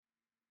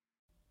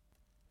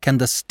can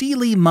the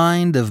steely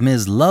mind of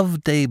Ms.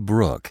 Loveday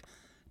Brooke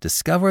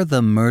discover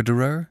the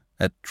murderer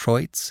at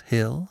Troyte's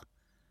Hill?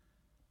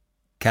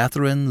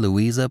 Catherine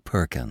Louisa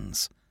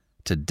Pirkins,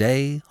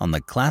 today on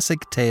the Classic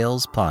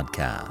Tales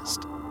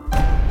podcast.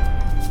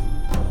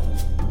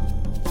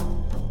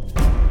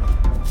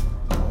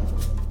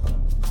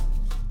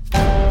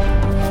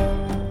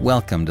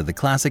 Welcome to the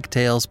Classic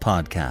Tales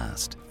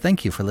podcast.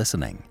 Thank you for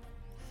listening.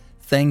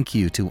 Thank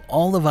you to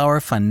all of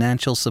our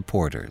financial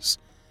supporters.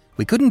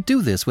 We couldn't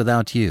do this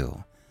without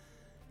you.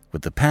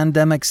 With the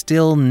pandemic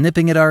still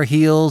nipping at our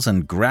heels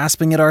and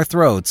grasping at our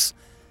throats,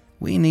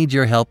 we need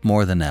your help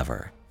more than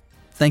ever.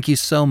 Thank you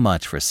so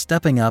much for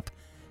stepping up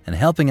and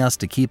helping us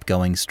to keep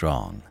going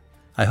strong.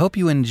 I hope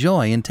you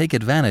enjoy and take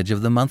advantage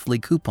of the monthly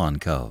coupon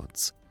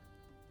codes.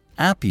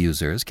 App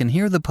users can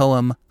hear the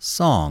poem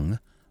Song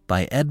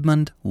by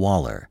Edmund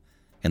Waller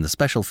in the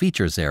special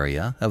features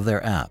area of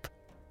their app.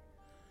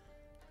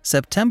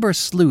 September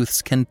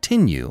sleuths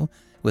continue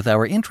with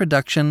our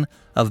introduction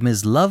of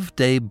Ms.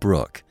 Loveday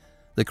Brooke,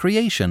 the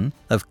creation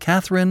of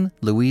Catherine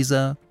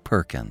Louisa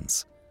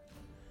Pirkins.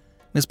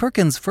 Ms.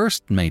 Pirkins'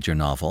 first major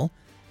novel,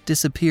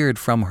 Disappeared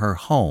from Her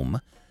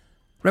Home,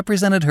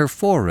 represented her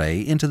foray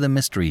into the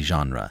mystery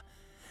genre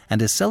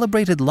and is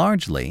celebrated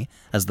largely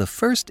as the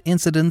first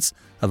incidence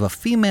of a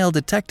female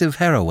detective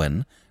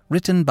heroine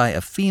written by a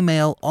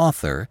female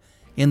author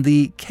in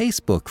the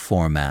casebook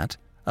format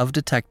of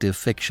detective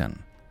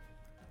fiction.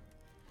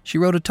 She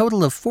wrote a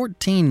total of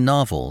 14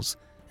 novels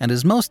and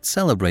is most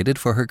celebrated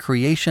for her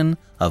creation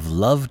of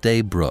Loveday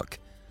Brooke,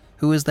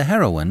 who is the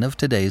heroine of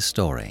today's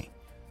story.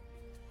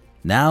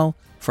 Now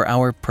for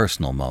our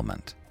personal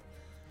moment.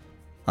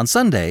 On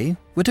Sunday,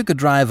 we took a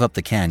drive up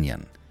the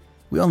canyon.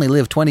 We only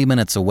live 20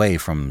 minutes away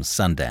from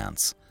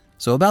Sundance,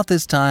 so about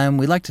this time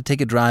we like to take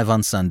a drive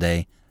on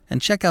Sunday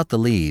and check out the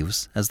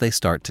leaves as they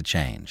start to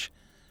change.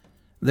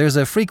 There's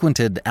a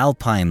frequented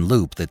alpine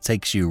loop that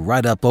takes you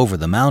right up over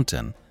the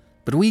mountain,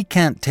 but we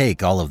can't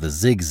take all of the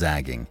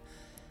zigzagging.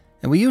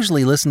 And we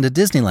usually listen to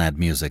Disneyland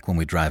music when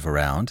we drive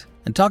around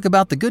and talk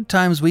about the good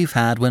times we've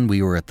had when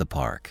we were at the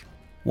park.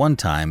 One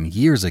time,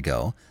 years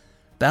ago,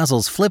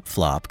 Basil's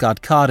flip-flop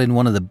got caught in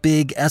one of the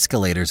big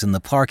escalators in the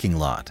parking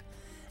lot,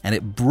 and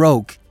it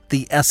broke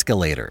the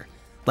escalator.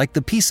 Like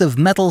the piece of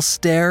metal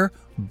stair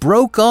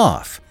broke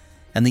off,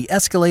 and the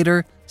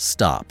escalator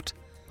stopped.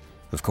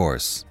 Of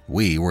course,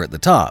 we were at the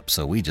top,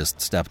 so we just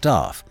stepped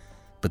off.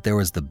 But there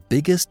was the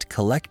biggest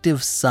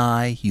collective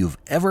sigh you've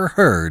ever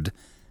heard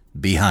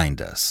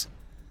behind us.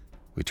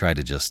 We tried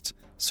to just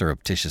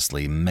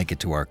surreptitiously make it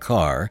to our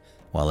car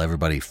while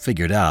everybody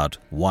figured out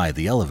why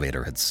the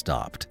elevator had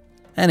stopped.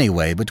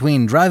 Anyway,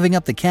 between driving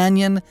up the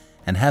canyon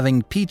and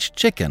having peach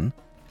chicken,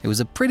 it was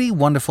a pretty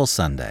wonderful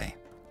Sunday.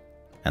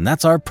 And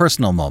that's our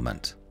personal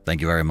moment. Thank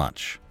you very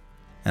much.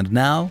 And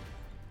now,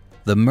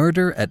 The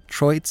Murder at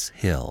Troyte's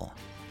Hill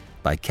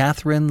by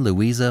Catherine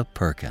Louisa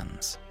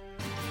Pirkins.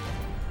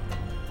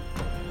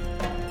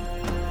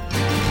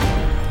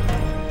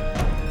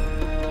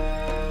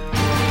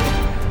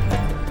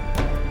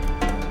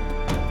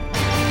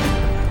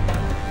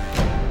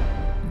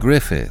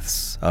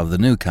 Griffiths of the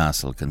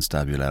Newcastle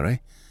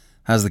Constabulary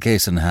has the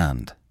case in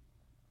hand,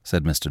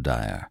 said Mr.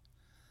 Dyer.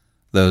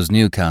 Those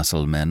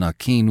Newcastle men are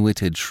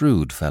keen-witted,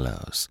 shrewd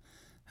fellows,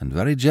 and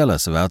very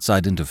jealous of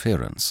outside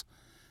interference.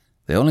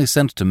 They only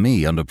sent to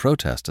me under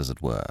protest, as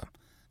it were,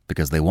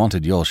 because they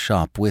wanted your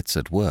sharp wits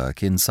at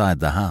work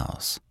inside the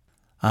house.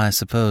 I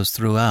suppose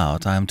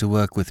throughout I am to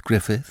work with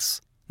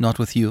Griffiths, not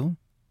with you?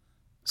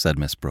 Said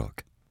Miss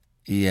Brooke.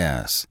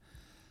 Yes.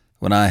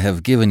 When I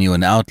have given you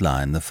an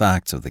outline, the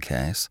facts of the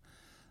case,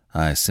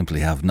 I simply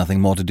have nothing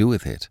more to do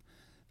with it,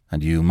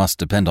 and you must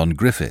depend on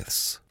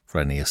Griffiths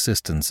for any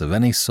assistance of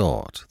any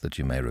sort that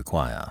you may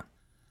require.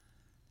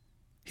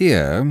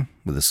 Here,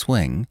 with a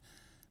swing,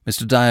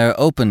 Mr. Dyer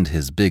opened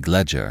his big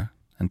ledger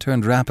and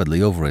turned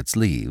rapidly over its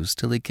leaves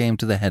till he came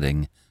to the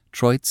heading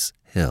Troyte's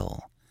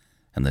Hill,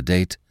 and the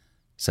date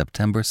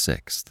September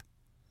 6th.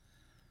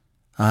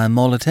 I'm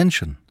all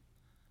attention,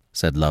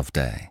 said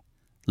Loveday,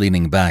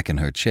 leaning back in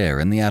her chair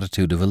in the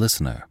attitude of a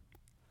listener.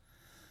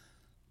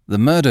 The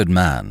murdered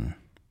man,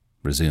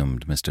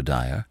 resumed Mr.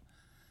 Dyer,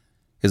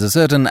 is a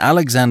certain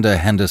Alexander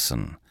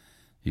Henderson,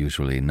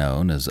 usually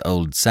known as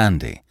Old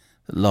Sandy,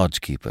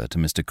 lodgekeeper to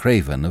Mr.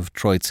 Craven of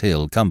Troyte's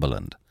Hill,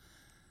 Cumberland.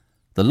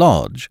 The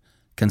lodge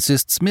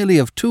consists merely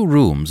of 2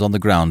 rooms on the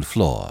ground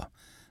floor,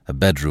 a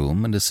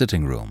bedroom and a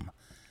sitting room.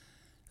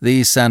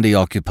 These Sandy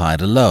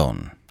occupied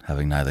alone,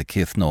 having neither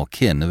kith nor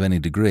kin of any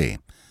degree.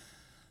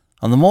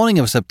 On the morning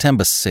of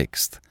September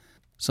 6th,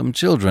 some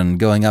children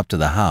going up to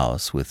the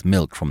house with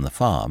milk from the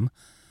farm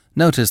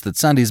noticed that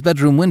Sandy's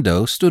bedroom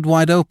window stood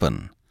wide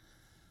open.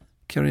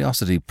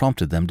 Curiosity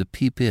prompted them to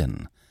peep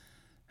in,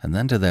 and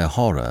then to their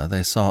horror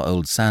they saw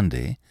old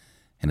Sandy,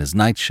 in his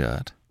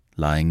nightshirt,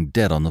 lying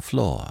dead on the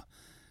floor,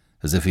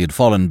 as if he had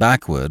fallen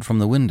backward from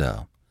the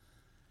window.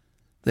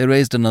 They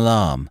raised an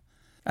alarm,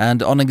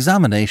 and on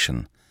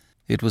examination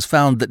it was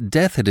found that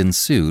death had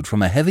ensued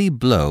from a heavy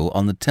blow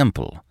on the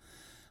temple,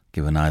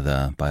 given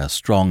either by a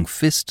strong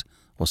fist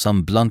or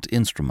some blunt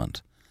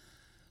instrument.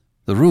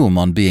 The room,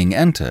 on being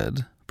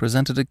entered,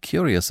 presented a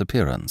curious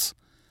appearance.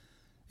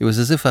 It was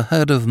as if a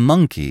herd of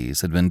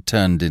monkeys had been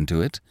turned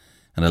into it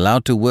and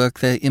allowed to work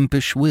their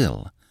impish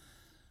will.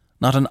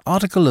 Not an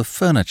article of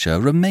furniture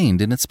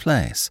remained in its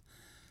place.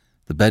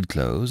 The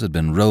bedclothes had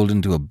been rolled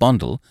into a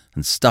bundle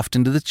and stuffed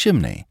into the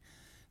chimney.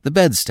 The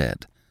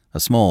bedstead, a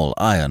small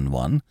iron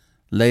one,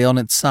 lay on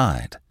its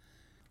side.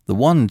 The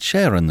one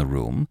chair in the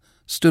room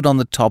stood on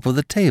the top of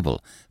the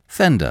table.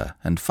 Fender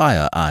and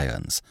fire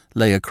irons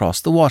lay across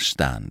the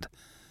washstand,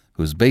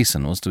 whose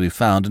basin was to be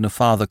found in a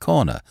farther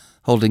corner,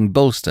 holding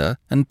bolster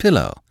and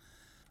pillow.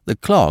 The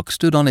clock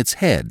stood on its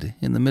head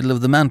in the middle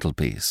of the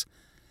mantelpiece,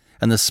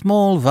 and the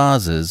small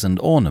vases and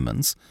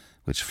ornaments,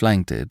 which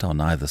flanked it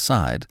on either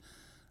side,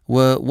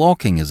 were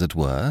walking, as it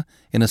were,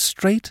 in a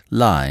straight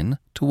line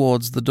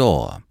towards the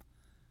door.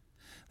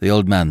 The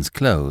old man's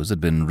clothes had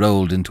been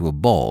rolled into a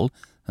ball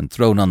and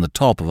thrown on the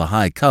top of a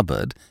high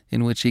cupboard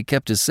in which he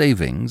kept his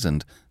savings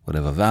and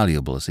whatever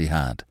valuables he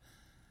had.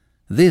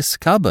 This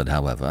cupboard,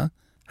 however,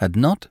 had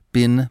not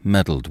been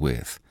meddled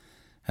with,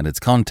 and its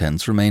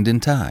contents remained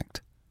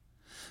intact.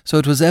 So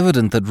it was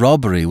evident that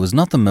robbery was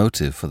not the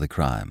motive for the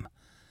crime.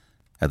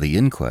 At the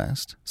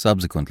inquest,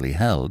 subsequently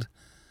held,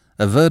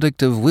 a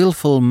verdict of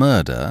willful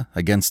murder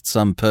against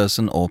some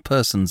person or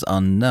persons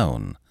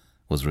unknown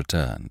was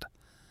returned.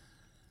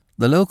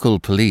 The local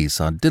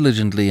police are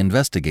diligently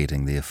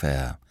investigating the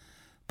affair,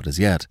 but as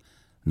yet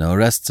no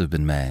arrests have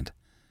been made.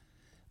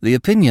 The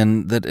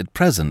opinion that at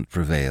present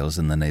prevails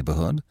in the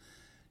neighborhood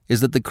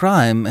is that the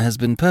crime has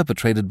been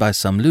perpetrated by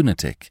some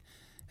lunatic,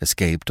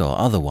 escaped or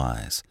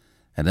otherwise,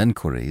 and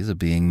enquiries are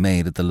being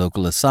made at the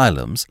local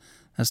asylums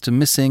as to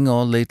missing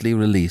or lately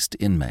released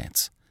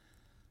inmates.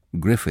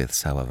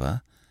 Griffiths,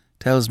 however,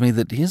 tells me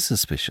that his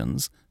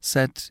suspicions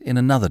set in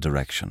another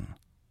direction.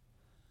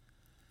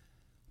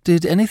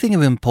 Did anything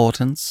of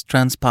importance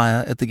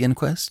transpire at the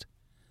inquest?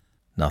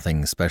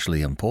 Nothing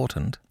specially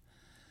important.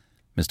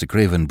 Mr.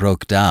 Craven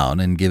broke down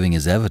in giving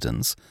his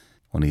evidence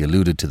when he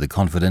alluded to the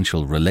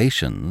confidential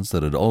relations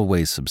that had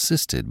always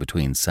subsisted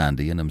between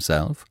Sandy and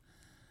himself,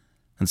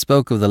 and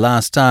spoke of the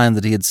last time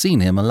that he had seen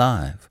him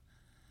alive.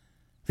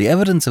 The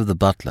evidence of the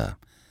butler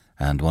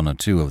and one or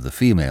two of the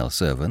female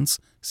servants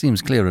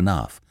seems clear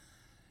enough,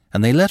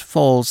 and they let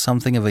fall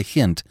something of a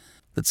hint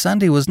that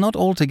Sandy was not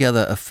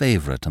altogether a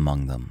favourite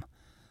among them,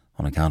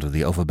 on account of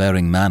the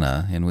overbearing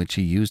manner in which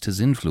he used his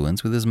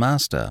influence with his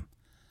master.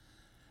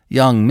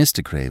 Young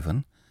Mr.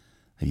 Craven,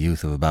 a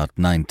youth of about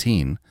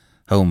 19,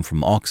 home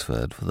from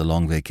Oxford for the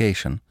long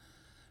vacation,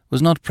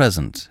 was not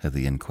present at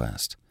the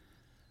inquest.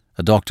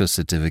 A doctor's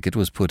certificate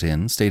was put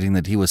in stating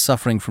that he was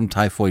suffering from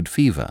typhoid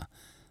fever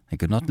and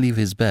could not leave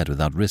his bed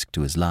without risk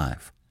to his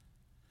life.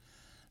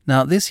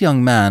 Now, this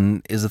young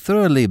man is a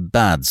thoroughly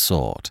bad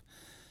sort,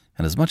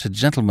 and as much a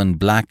gentleman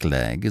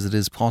blackleg as it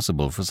is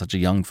possible for such a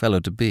young fellow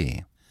to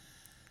be.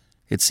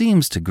 It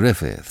seems to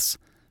Griffiths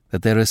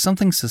that there is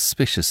something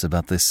suspicious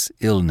about this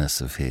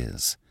illness of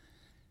his.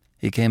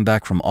 He came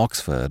back from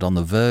Oxford on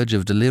the verge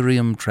of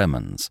delirium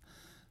tremens,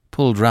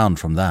 pulled round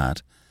from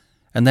that,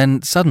 and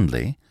then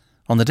suddenly,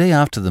 on the day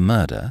after the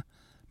murder,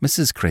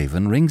 Mrs.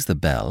 Craven rings the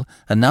bell,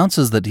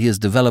 announces that he has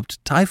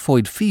developed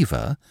typhoid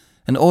fever,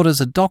 and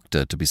orders a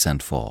doctor to be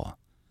sent for.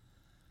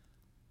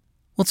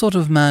 What sort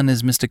of man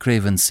is Mr.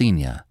 Craven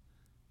Senior?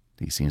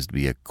 He seems to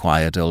be a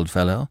quiet old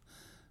fellow,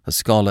 a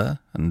scholar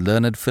and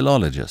learned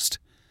philologist.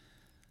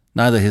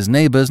 Neither his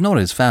neighbours nor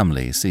his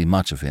family see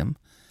much of him.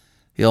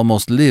 He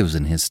almost lives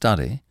in his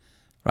study,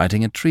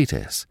 writing a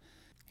treatise,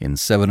 in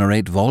 7 or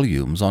 8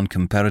 volumes on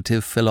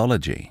comparative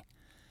philology.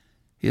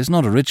 He is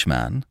not a rich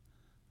man.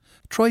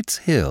 Troyte's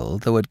Hill,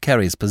 though it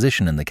carries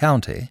position in the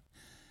county,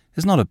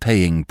 is not a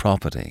paying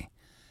property,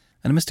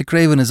 and Mr.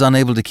 Craven is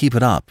unable to keep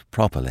it up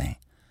properly.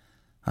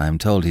 I am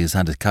told he has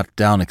had to cut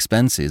down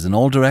expenses in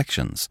all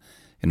directions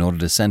in order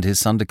to send his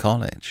son to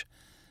college,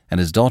 and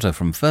his daughter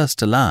from first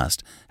to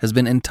last has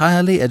been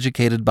entirely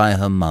educated by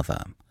her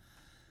mother.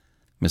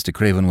 Mr.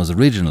 Craven was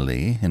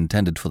originally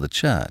intended for the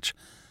church,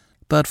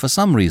 but for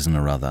some reason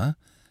or other,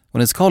 when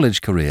his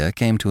college career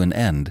came to an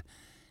end,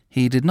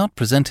 he did not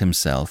present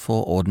himself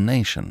for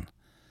ordination,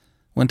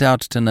 went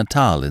out to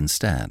Natal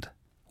instead,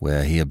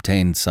 where he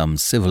obtained some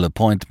civil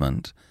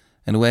appointment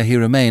and where he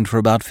remained for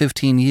about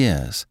 15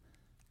 years.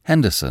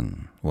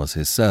 Henderson was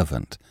his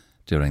servant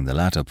during the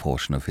latter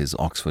portion of his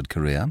Oxford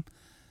career,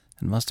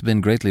 and must have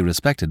been greatly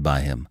respected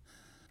by him,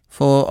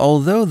 for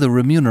although the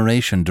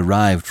remuneration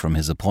derived from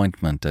his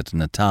appointment at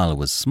Natal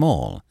was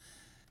small,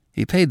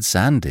 he paid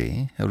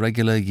Sandy a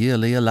regular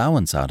yearly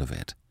allowance out of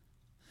it.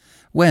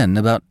 When,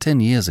 about 10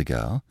 years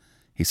ago,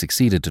 he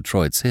succeeded to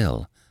Troyte's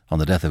Hill on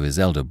the death of his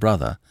elder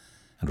brother,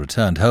 and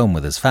returned home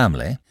with his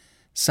family,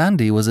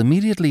 Sandy was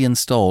immediately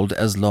installed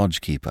as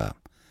lodge-keeper,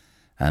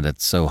 and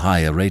at so high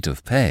a rate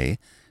of pay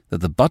that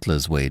the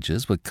butler's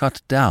wages were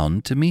cut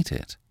down to meet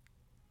it.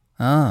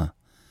 Ah,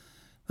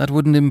 that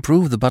wouldn't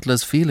improve the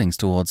butler's feelings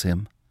towards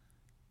him,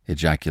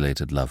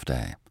 ejaculated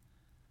Loveday.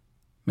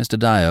 Mr.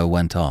 Dyer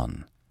went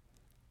on.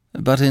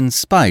 But in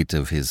spite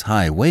of his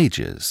high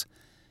wages,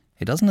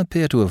 he doesn't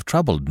appear to have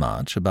troubled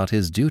much about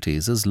his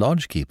duties as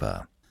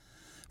lodge-keeper,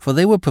 for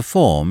they were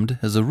performed,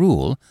 as a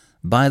rule,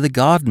 by the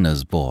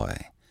gardener's boy,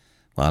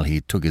 while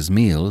he took his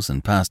meals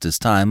and passed his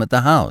time at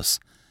the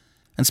house,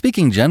 and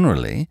speaking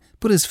generally,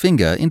 put his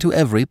finger into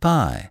every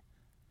pie.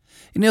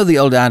 You know the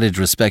old adage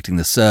respecting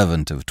the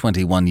servant of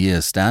 21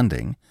 years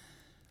standing: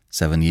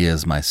 7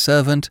 years my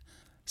servant,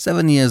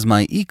 7 years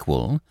my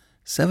equal,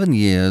 7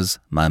 years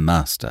my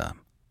master.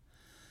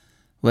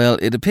 Well,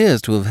 it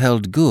appears to have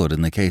held good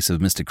in the case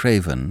of Mr.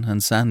 Craven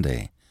and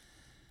Sandy.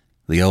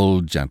 The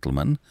old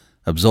gentleman,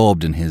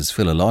 absorbed in his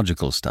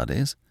philological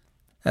studies,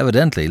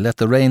 evidently let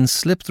the reins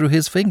slip through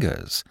his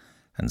fingers,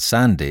 and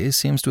Sandy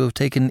seems to have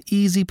taken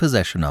easy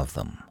possession of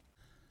them.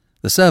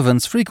 The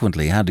servants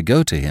frequently had to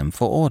go to him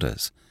for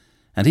orders,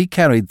 and he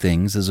carried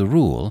things, as a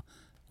rule,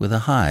 with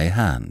a high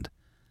hand.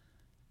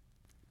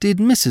 Did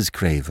Mrs.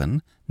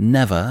 Craven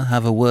never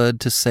have a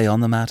word to say on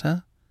the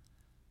matter?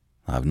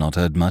 I've not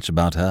heard much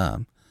about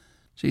her.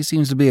 She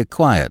seems to be a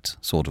quiet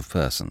sort of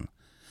person.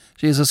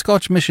 She is a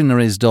Scotch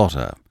missionary's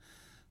daughter.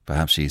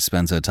 Perhaps she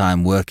spends her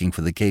time working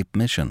for the Cape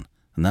Mission,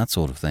 and that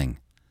sort of thing.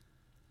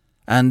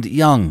 And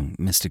young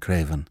Mr.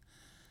 Craven,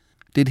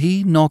 did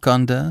he knock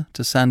under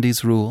to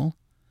Sandy's rule?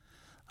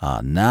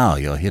 Now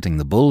you're hitting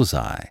the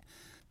bull's-eye,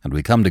 and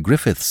we come to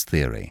Griffith's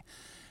theory.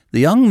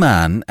 The young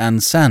man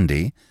and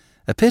Sandy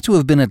appear to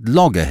have been at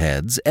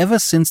loggerheads ever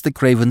since the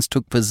Cravens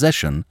took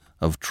possession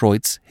of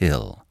Troyte's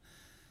Hill.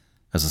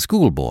 As a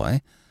schoolboy,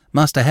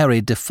 Master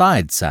Harry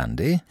defied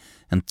Sandy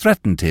and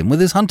threatened him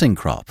with his hunting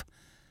crop,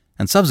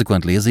 and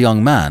subsequently, as a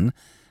young man,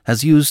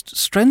 has used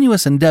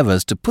strenuous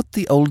endeavours to put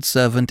the old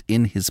servant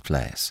in his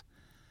place.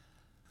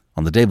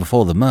 On the day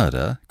before the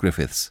murder,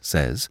 Griffiths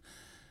says,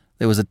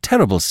 there was a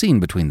terrible scene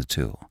between the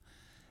two,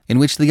 in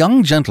which the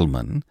young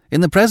gentleman,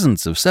 in the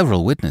presence of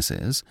several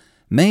witnesses,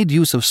 made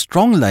use of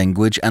strong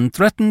language and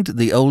threatened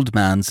the old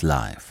man's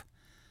life.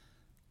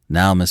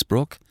 Now, Miss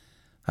Brooke,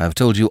 I have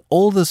told you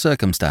all the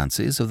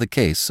circumstances of the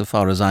case so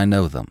far as I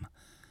know them.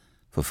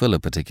 For fuller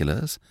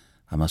particulars,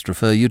 I must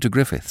refer you to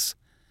Griffiths.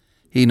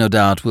 He no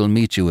doubt will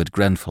meet you at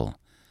Grenfell,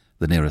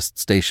 the nearest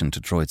station to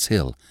Troyte's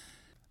Hill,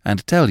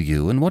 and tell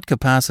you in what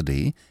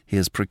capacity he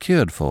has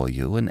procured for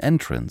you an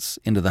entrance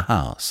into the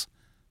house.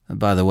 And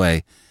by the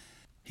way,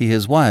 he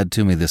has wired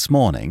to me this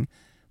morning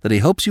that he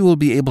hopes you will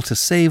be able to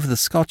save the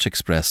Scotch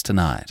Express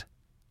tonight.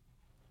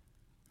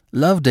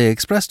 Loveday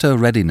expressed her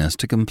readiness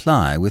to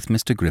comply with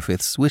Mr.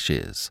 Griffith's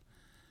wishes.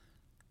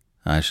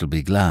 I shall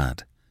be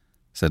glad,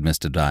 said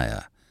Mr.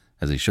 Dyer,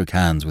 as he shook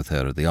hands with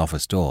her at the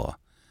office door,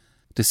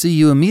 to see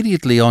you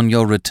immediately on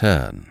your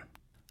return.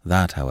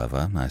 That,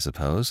 however, I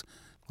suppose,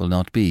 will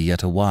not be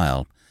yet a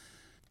while.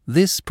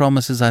 This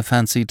promises, I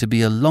fancy, to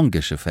be a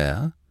longish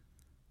affair.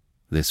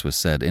 This was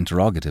said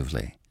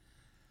interrogatively.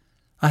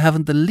 I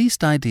haven't the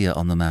least idea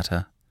on the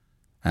matter,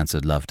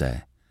 answered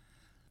Loveday.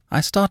 I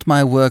start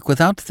my work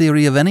without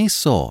theory of any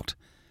sort.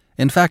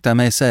 In fact, I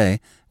may say,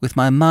 with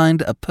my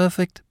mind a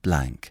perfect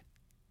blank.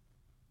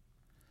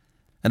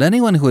 And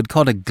anyone who had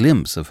caught a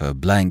glimpse of her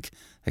blank,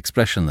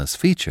 expressionless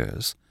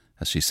features,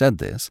 as she said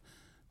this,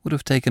 would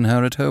have taken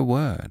her at her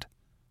word.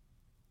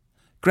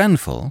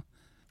 Grenfell,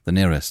 the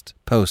nearest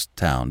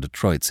post-town to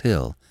Troyte's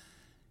Hill,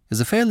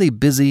 is a fairly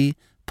busy,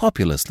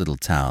 populous little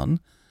town,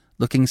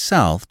 looking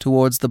south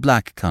towards the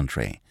Black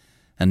Country,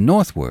 and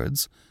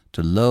northwards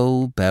to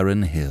low,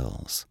 barren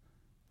hills.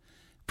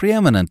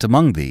 Preeminent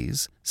among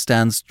these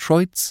stands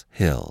Troyte's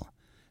Hill,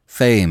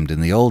 famed in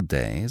the old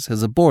days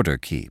as a border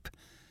keep,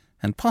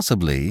 and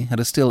possibly at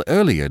a still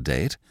earlier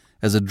date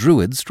as a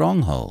Druid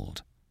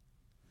stronghold.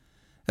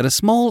 At a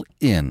small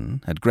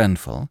inn at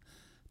Grenfell,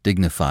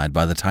 dignified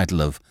by the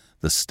title of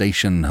the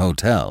Station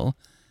Hotel,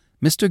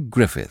 Mr.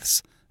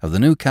 Griffiths of the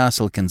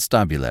Newcastle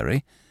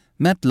Constabulary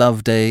met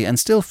Loveday and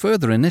still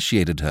further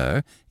initiated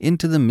her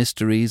into the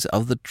mysteries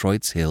of the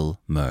Troyte's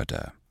Hill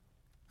murder.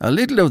 "A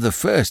little of the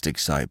first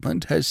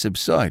excitement has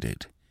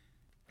subsided,"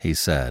 he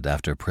said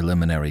after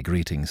preliminary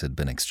greetings had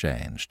been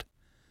exchanged.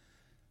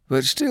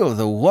 "But still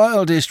the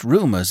wildest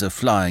rumours are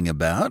flying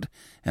about,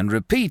 and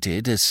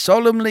repeated as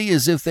solemnly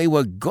as if they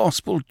were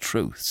gospel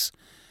truths.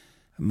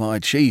 My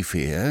chief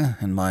here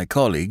and my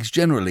colleagues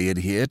generally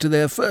adhere to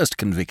their first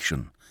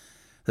conviction,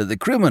 that the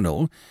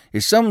criminal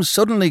is some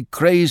suddenly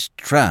crazed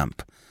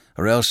tramp,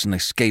 or else an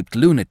escaped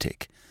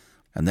lunatic,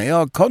 and they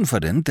are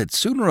confident that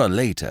sooner or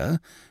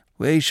later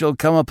we shall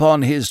come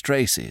upon his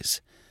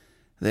traces.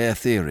 Their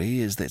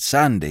theory is that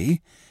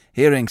Sandy,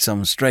 hearing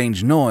some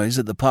strange noise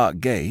at the park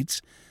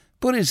gates,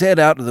 put his head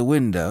out of the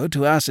window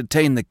to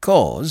ascertain the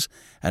cause,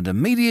 and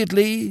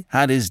immediately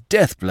had his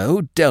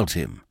death-blow dealt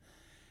him.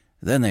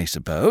 Then they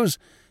suppose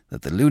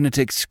that the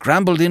lunatic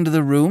scrambled into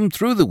the room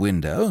through the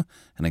window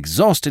and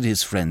exhausted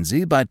his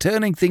frenzy by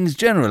turning things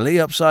generally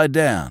upside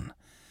down.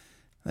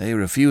 They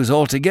refuse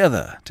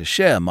altogether to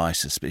share my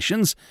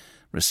suspicions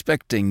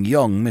respecting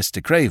young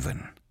Mr.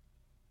 Craven."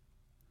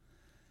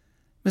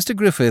 Mr.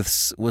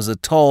 Griffiths was a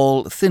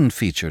tall,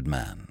 thin-featured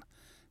man,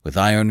 with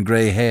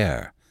iron-grey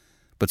hair,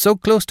 but so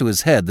close to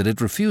his head that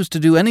it refused to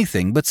do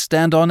anything but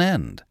stand on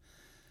end.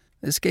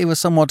 This gave a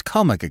somewhat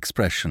comic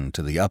expression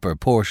to the upper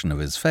portion of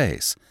his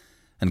face,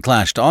 and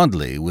clashed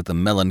oddly with the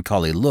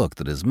melancholy look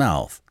that his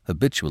mouth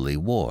habitually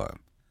wore.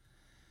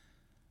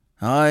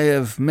 "I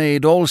have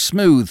made all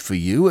smooth for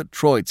you at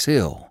Troyte's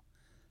Hill,"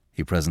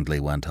 he presently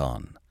went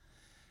on.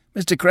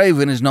 "Mr.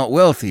 Craven is not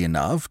wealthy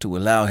enough to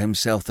allow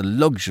himself the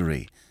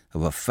luxury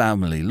of a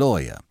family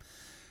lawyer,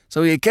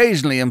 so he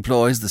occasionally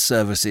employs the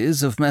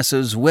services of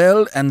Messrs.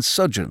 Well and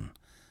Sudgeon,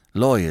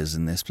 lawyers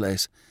in this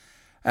place,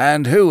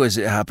 and who, as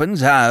it happens,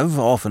 have,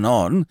 off and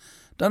on,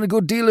 done a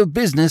good deal of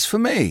business for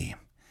me.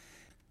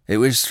 It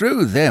was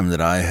through them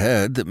that I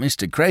heard that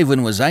Mr.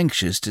 Craven was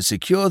anxious to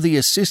secure the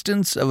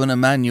assistance of an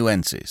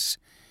amanuensis.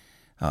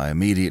 I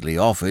immediately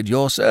offered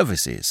your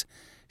services,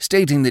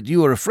 stating that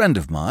you were a friend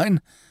of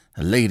mine,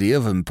 a lady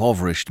of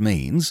impoverished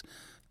means,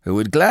 who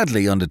would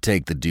gladly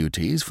undertake the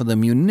duties for the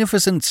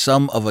munificent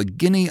sum of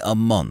 £1 a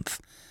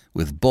month,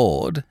 with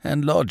board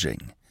and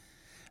lodging.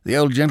 The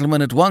old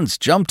gentleman at once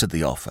jumped at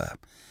the offer,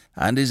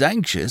 and is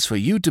anxious for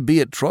you to be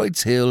at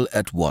Troyte's Hill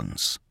at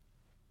once."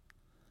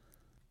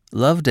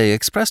 Loveday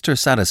expressed her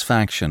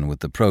satisfaction with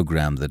the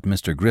programme that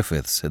Mr.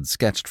 Griffiths had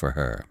sketched for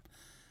her.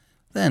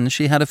 Then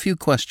she had a few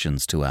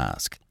questions to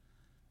ask.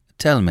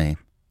 "Tell me,"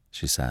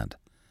 she said,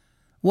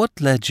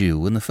 "what led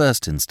you, in the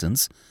first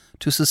instance,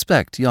 to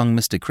suspect young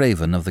Mr.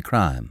 Craven of the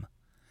crime?"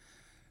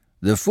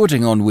 "The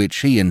footing on which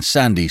he and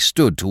Sandy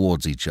stood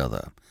towards each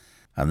other,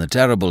 and the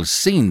terrible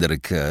scene that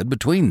occurred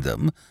between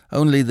them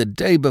only the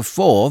day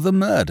before the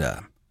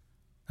murder,"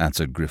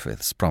 answered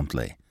Griffiths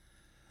promptly.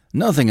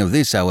 "Nothing of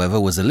this, however,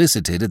 was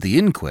elicited at the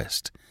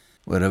inquest,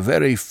 where a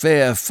very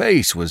fair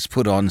face was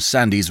put on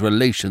Sandy's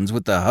relations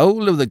with the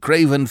whole of the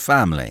Craven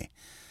family.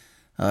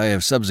 I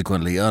have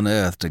subsequently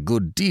unearthed a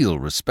good deal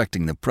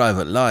respecting the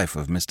private life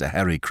of Mr.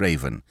 Harry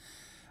Craven,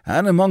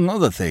 and among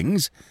other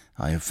things,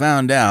 I have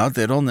found out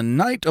that on the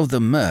night of the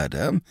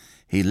murder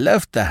he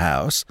left the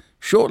house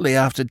shortly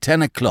after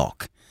 10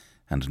 o'clock,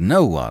 and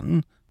no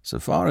one, so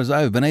far as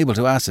I have been able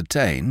to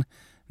ascertain,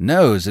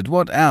 knows at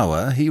what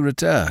hour he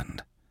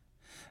returned.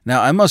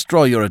 Now, I must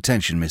draw your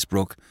attention, Miss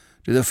Brooke,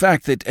 to the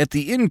fact that at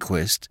the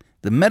inquest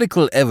the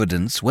medical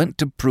evidence went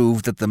to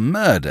prove that the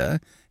murder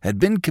had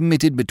been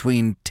committed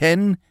between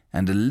 10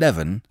 and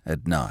 11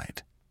 at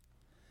night."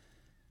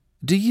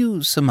 "Do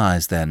you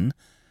surmise, then,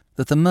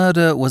 that the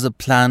murder was a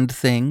planned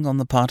thing on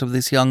the part of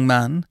this young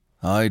man?"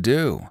 "I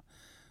do.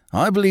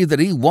 I believe that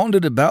he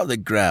wandered about the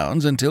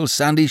grounds until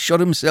Sandy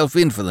shut himself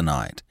in for the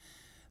night,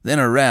 then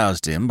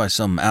aroused him by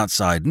some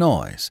outside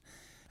noise,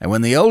 and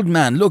when the old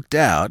man looked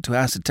out to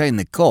ascertain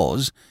the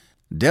cause,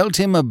 dealt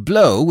him a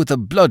blow with a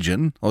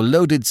bludgeon or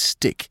loaded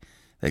stick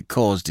that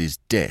caused his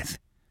death."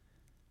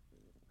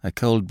 "A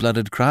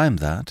cold-blooded crime,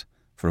 that,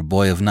 for a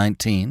boy of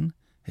 19.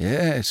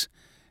 "Yes.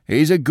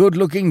 He's a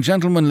good-looking,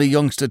 gentlemanly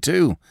youngster,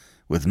 too,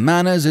 with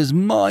manners as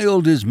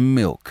mild as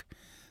milk,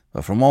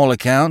 but from all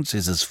accounts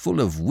is as full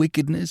of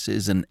wickedness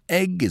as an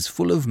egg is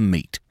full of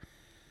meat.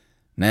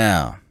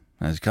 Now,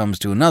 as comes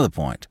to another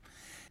point.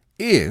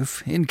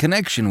 If, in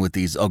connection with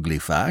these ugly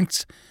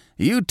facts,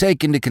 you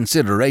take into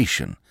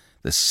consideration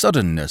the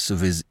suddenness of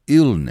his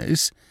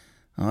illness,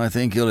 I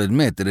think you'll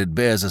admit that it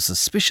bears a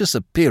suspicious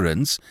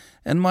appearance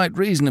and might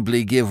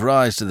reasonably give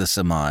rise to the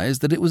surmise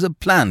that it was a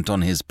plant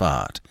on his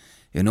part,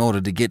 in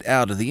order to get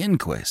out of the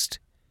inquest."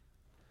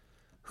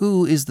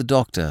 "Who is the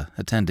doctor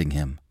attending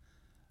him?"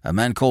 "A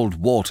man called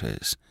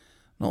Waters,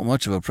 not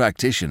much of a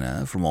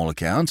practitioner, from all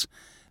accounts,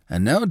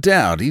 and no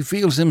doubt he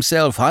feels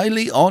himself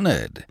highly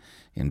honoured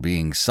in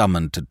being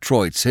summoned to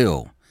Troyte's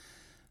Hill.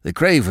 The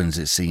Cravens,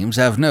 it seems,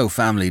 have no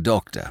family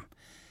doctor.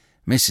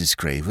 Mrs.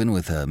 Craven,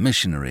 with her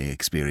missionary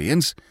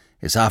experience,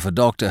 is half a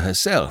doctor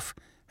herself,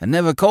 and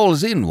never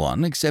calls in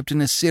one except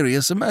in a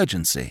serious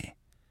emergency."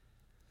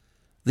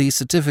 "The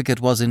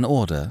certificate was in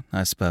order,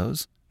 I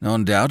suppose?"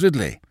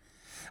 "Undoubtedly.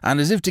 And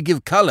as if to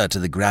give colour to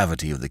the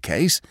gravity of the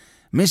case,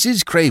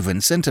 Mrs. Craven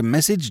sent a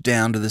message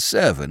down to the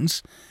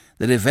servants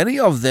that if any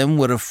of them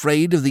were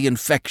afraid of the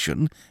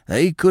infection,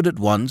 they could at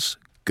once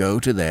go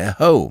to their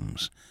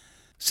homes.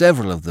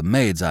 Several of the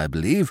maids, I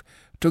believe,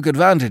 took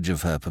advantage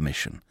of her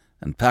permission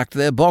and packed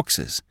their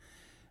boxes.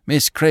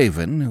 Miss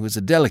Craven, who was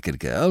a delicate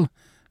girl,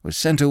 was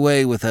sent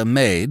away with her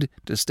maid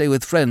to stay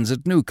with friends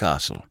at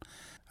Newcastle,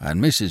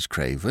 and Mrs.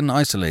 Craven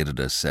isolated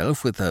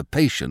herself with her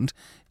patient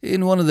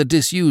in one of the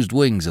disused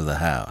wings of the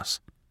house."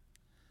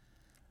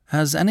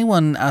 "Has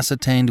anyone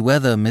ascertained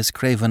whether Miss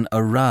Craven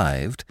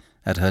arrived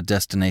at her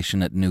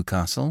destination at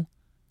Newcastle?"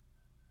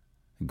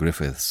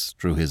 Griffiths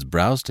drew his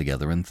brows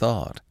together in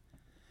thought.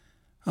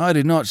 "I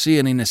did not see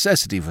any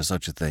necessity for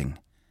such a thing,"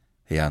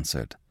 he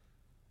answered.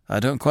 "I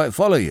don't quite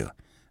follow you.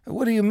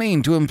 What do you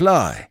mean to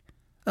imply?"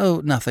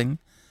 "Oh, nothing.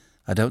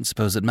 I don't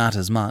suppose it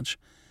matters much.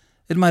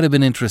 It might have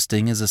been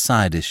interesting as a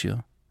side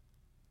issue."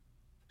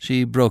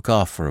 She broke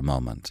off for a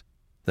moment,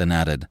 then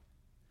added,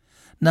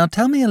 "Now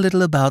tell me a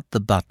little about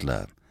the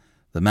butler,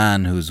 the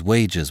man whose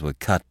wages were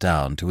cut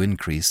down to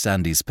increase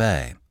Sandy's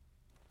pay."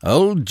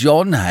 "Old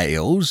John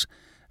Hales.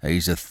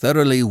 He's a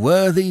thoroughly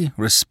worthy,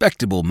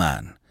 respectable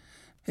man.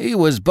 He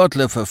was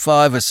butler for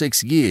 5 or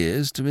 6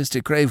 years to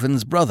Mr.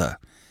 Craven's brother,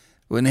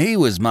 when he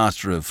was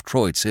master of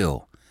Troyte's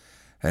Hill,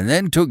 and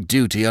then took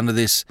duty under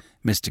this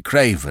Mr.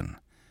 Craven.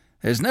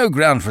 There's no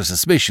ground for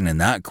suspicion in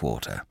that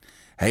quarter.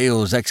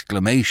 Hale's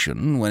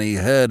exclamation when he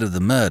heard of the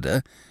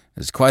murder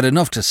is quite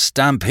enough to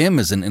stamp him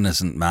as an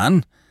innocent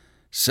man.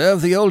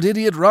 "Serve the old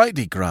idiot right,"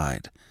 he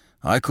cried.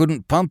 "I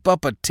couldn't pump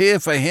up a tear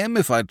for him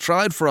if I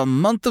tried for a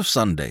month of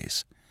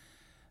Sundays."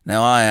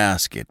 Now I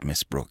ask it,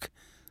 Miss Brooke,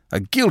 a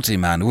guilty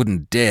man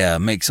wouldn't dare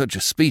make such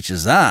a speech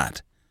as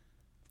that.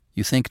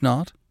 You think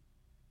not?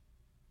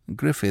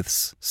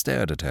 Griffiths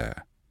stared at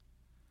her.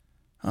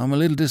 I'm a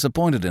little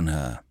disappointed in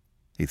her,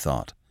 he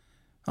thought.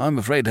 I'm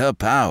afraid her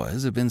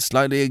powers have been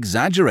slightly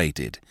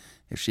exaggerated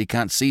if she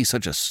can't see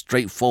such a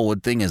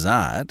straightforward thing as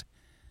that.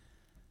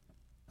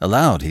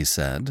 Aloud he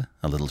said,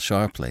 a little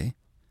sharply,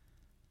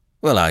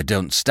 "Well, I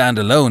don't stand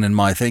alone in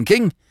my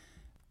thinking.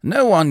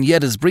 No one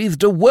yet has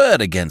breathed a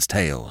word against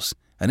Hales,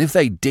 and if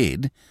they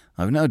did,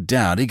 I've no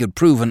doubt he could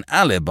prove an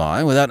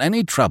alibi without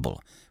any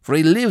trouble, for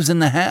he lives in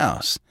the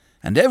house,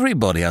 and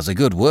everybody has a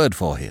good word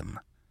for him."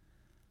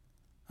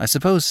 "I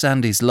suppose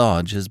Sandy's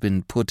lodge has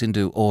been put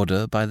into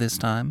order by this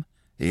time?"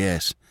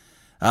 "Yes.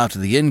 After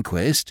the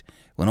inquest,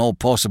 when all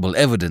possible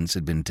evidence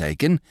had been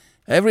taken,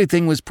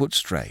 everything was put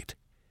straight."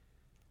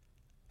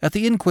 "At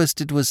the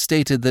inquest it was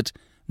stated that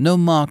no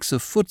marks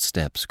of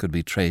footsteps could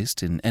be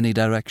traced in any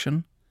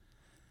direction?"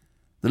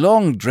 "The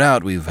long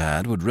drought we've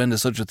had would render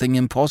such a thing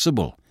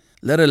impossible,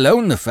 let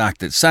alone the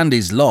fact that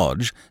Sandy's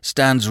lodge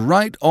stands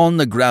right on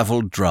the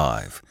gravel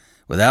drive,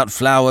 without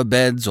flower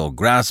beds or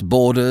grass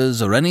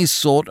borders or any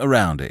sort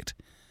around it.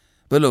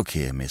 But look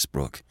here, Miss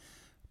Brooke,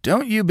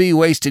 don't you be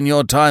wasting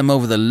your time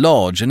over the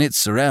lodge and its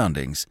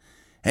surroundings.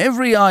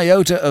 Every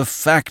iota of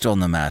fact on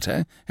the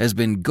matter has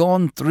been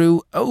gone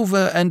through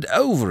over and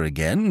over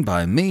again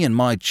by me and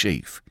my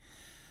chief.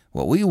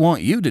 What we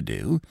want you to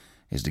do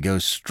is to go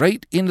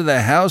straight into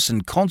the house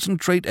and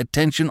concentrate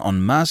attention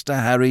on Master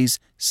Harry's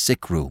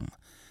sick room,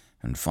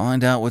 and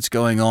find out what's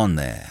going on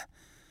there.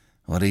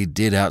 What he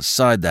did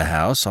outside the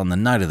house on the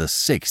night of the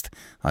 6th,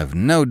 I've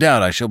no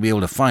doubt I shall be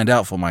able to find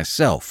out for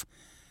myself.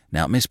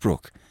 Now, Miss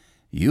Brooke,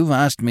 you've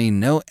asked me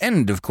no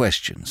end of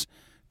questions,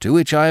 to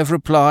which I have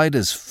replied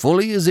as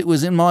fully as it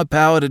was in my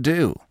power to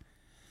do.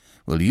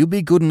 Will you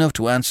be good enough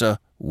to answer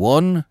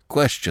one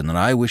question that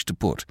I wish to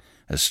put,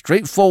 as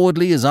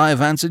straightforwardly as I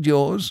have answered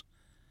yours?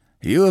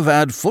 You have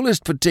had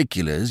fullest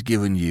particulars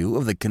given you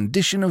of the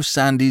condition of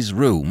Sandy's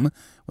room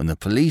when the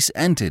police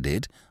entered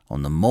it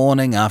on the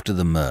morning after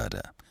the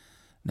murder.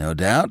 No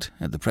doubt,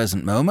 at the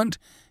present moment,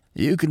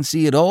 you can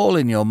see it all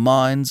in your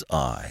mind's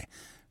eye.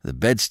 The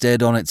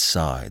bedstead on its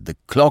side, the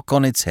clock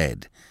on its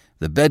head,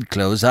 the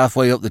bedclothes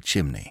halfway up the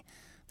chimney,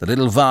 the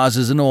little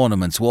vases and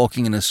ornaments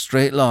walking in a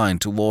straight line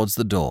towards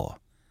the door."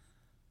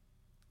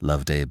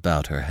 Loveday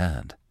bowed her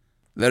head.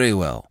 "Very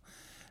well.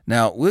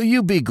 Now, will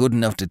you be good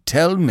enough to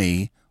tell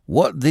me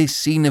what this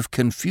scene of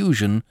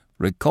confusion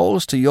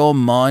recalls to your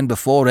mind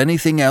before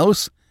anything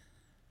else?"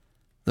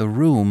 "The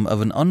room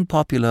of an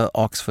unpopular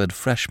Oxford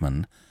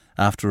freshman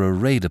after a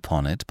raid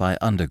upon it by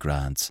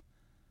undergrads,"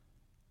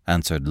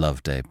 answered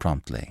Loveday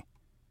promptly.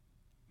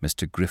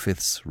 Mr.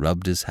 Griffiths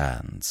rubbed his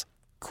hands.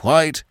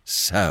 "Quite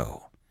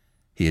so,"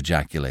 he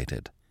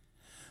ejaculated.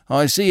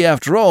 "I see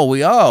after all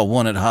we are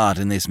one at heart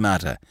in this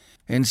matter,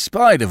 in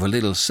spite of a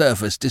little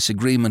surface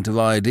disagreement of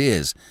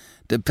ideas.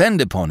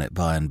 Depend upon it,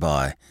 by and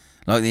by,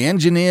 like the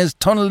engineers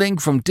tunnelling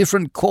from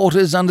different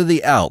quarters under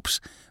the Alps,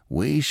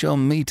 we shall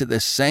meet at the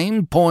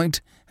same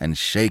point and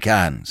shake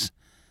hands.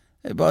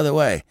 By the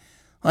way,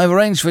 I've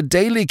arranged for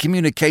daily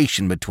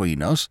communication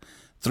between us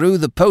through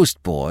the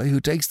postboy who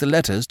takes the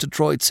letters to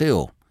Troyte's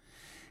Hill.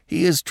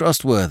 He is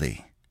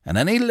trustworthy, and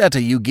any letter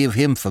you give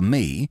him for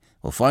me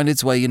will find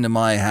its way into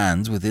my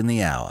hands within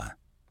the hour."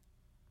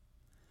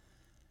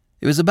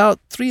 It was about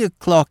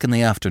 3:00 in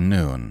the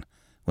afternoon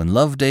when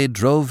Loveday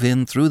drove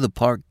in through the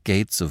park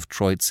gates of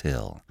Troyte's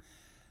Hill,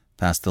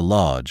 past the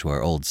lodge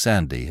where old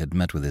Sandy had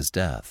met with his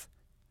death.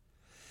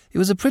 It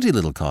was a pretty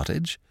little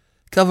cottage,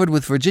 covered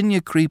with Virginia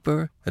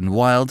creeper and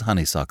wild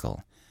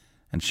honeysuckle,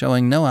 and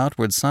showing no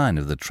outward sign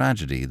of the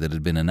tragedy that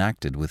had been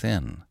enacted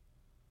within.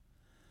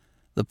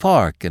 The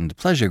park and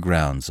pleasure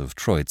grounds of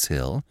Troyte's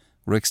Hill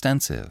were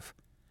extensive,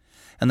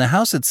 and the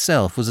house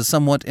itself was a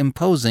somewhat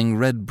imposing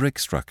red brick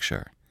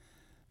structure,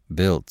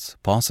 built,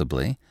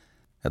 possibly,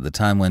 at the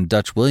time when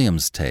Dutch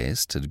William's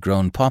taste had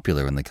grown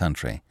popular in the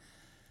country.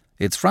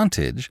 Its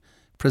frontage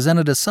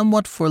presented a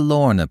somewhat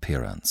forlorn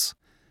appearance,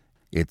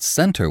 its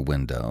center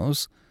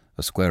windows,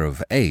 a square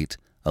of 8,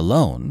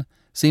 alone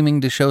seeming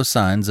to show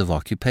signs of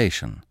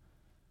occupation.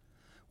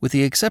 With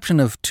the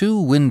exception of 2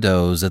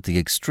 windows at the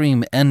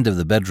extreme end of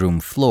the bedroom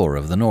floor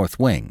of the north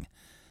wing,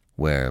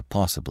 where,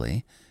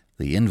 possibly,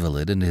 the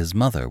invalid and his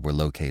mother were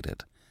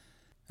located,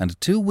 and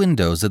 2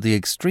 windows at the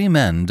extreme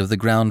end of the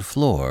ground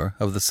floor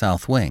of the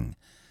south wing,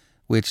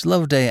 which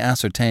Loveday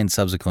ascertained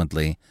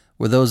subsequently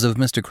were those of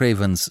Mr.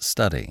 Craven's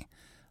study.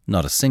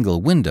 Not a single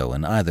window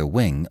in either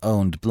wing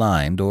owned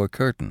blind or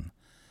curtain.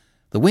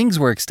 The wings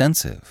were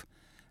extensive,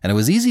 and it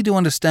was easy to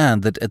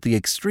understand that at the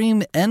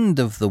extreme end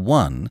of the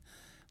one,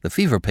 The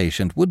fever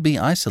patient would be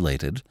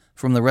isolated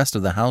from the rest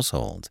of the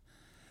household,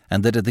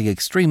 and that at the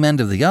extreme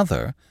end of the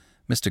other,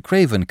 Mr.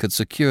 Craven could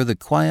secure the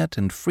quiet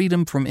and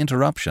freedom from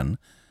interruption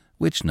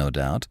which, no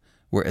doubt,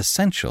 were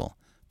essential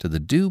to the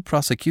due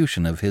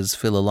prosecution of his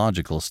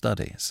philological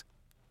studies.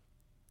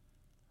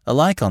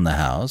 Alike on the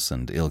house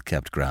and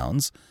ill-kept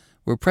grounds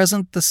were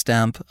present the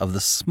stamp of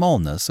the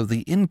smallness of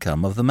the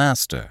income of the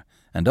master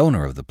and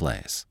owner of the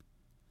place.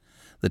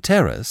 The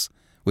terrace,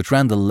 which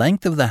ran the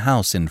length of the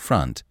house in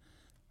front,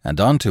 and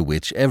onto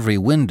which every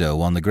window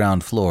on the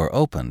ground floor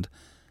opened,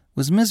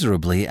 was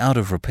miserably out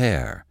of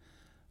repair.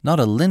 Not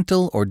a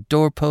lintel or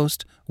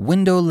doorpost,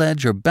 window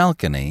ledge or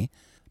balcony,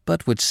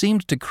 but which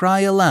seemed to cry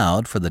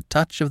aloud for the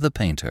touch of the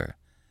painter.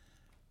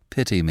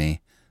 Pity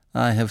me,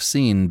 I have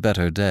seen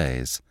better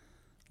days.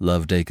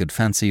 Loveday could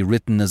fancy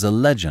written as a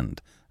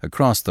legend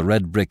across the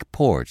red brick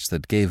porch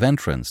that gave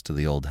entrance to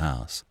the old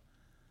house.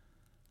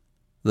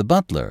 The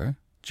butler,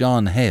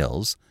 John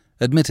Hales,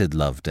 admitted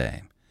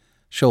Loveday,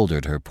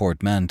 shouldered her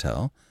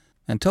portmanteau,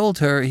 and told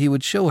her he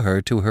would show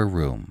her to her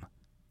room.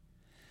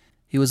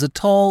 He was a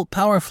tall,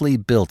 powerfully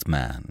built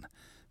man,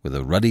 with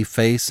a ruddy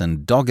face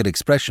and dogged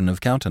expression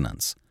of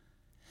countenance.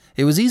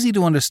 It was easy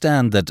to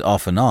understand that,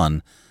 off and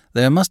on,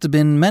 there must have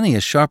been many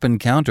a sharp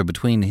encounter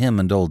between him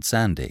and old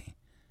Sandy.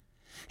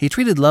 He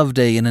treated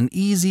Loveday in an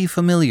easy,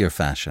 familiar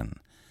fashion,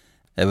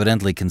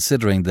 evidently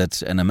considering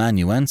that an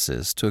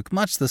amanuensis took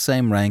much the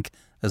same rank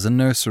as a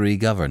nursery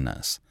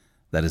governess,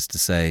 that is to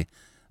say,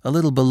 a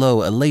little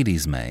below a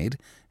lady's maid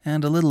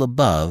and a little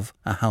above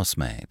a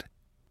housemaid.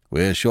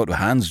 "We're short of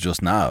hands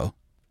just now,"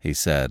 he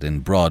said in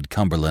broad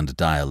Cumberland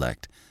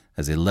dialect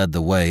as he led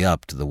the way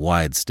up to the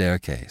wide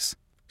staircase.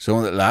 "Some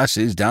of the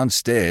lasses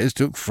downstairs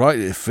took fright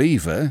at the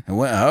fever and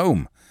went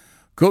home.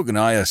 Cook and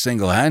I are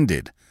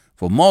single-handed,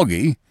 for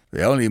Moggy,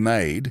 the only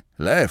maid,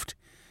 left.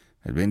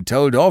 Had been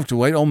told off to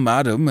wait on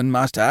Madam and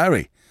Master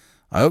Harry.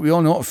 I hope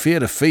you're not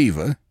feared of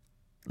fever."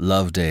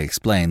 Loveday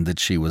explained that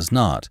she was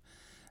not,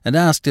 and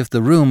asked if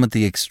the room at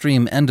the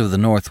extreme end of the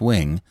north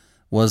wing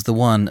was the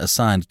one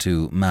assigned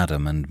to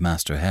Madam and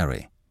Master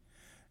Harry.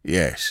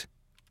 "Yes,"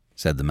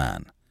 said the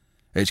man.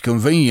 "It's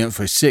convenient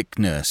for sick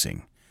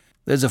nursing.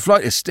 There's a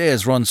flight of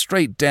stairs run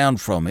straight down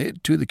from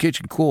it to the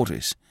kitchen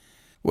quarters.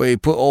 We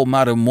put old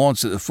Madam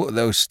once at the foot of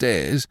those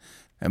stairs,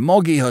 and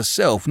Moggy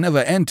herself never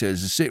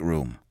enters the sick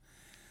room.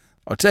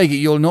 I take it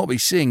you'll not be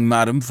seeing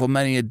Madam for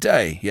many a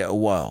day yet a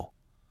while."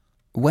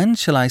 "When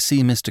shall I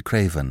see Mr.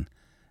 Craven?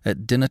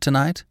 At dinner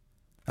tonight?"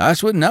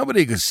 "That's what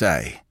nobody could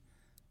say,"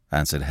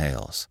 answered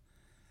Hales.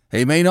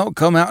 "He may not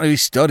come out of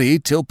his study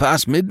till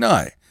past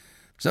midnight.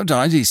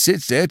 Sometimes he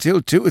sits there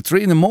till 2 or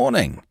 3 in the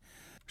morning.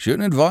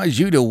 Shouldn't advise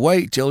you to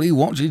wait till he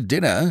wants his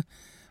dinner.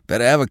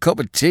 Better have a cup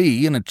of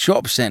tea and a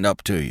chop sent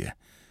up to you.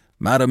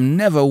 Madam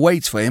never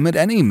waits for him at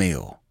any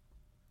meal."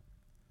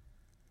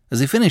 As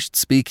he finished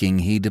speaking,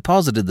 he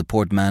deposited the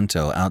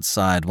portmanteau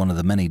outside one of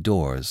the many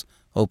doors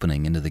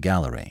opening into the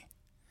gallery.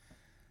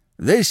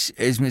 "This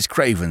is Miss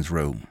Craven's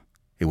room,"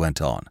 he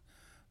went on.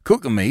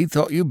 "Cook and me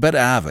thought you'd better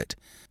have it,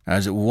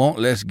 as it won't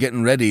less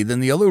getting ready than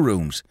the other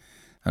rooms,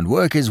 and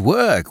work is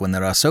work when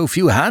there are so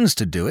few hands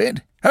to do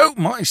it. Oh,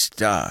 my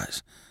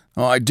stars!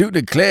 I do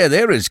declare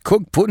there is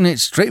cook putting it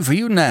straight for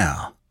you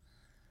now."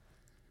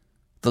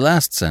 The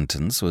last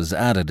sentence was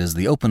added as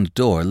the opened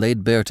door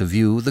laid bare to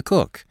view the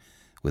cook,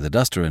 with a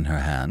duster in her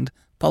hand,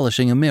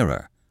 polishing a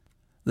mirror.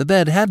 The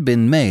bed had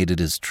been made,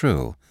 it is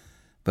true,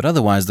 but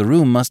otherwise the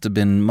room must have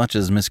been much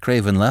as Miss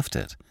Craven left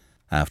it,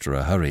 after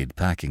a hurried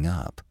packing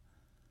up.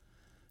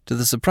 To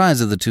the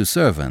surprise of the two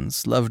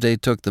servants, Loveday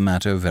took the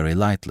matter very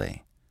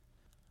lightly.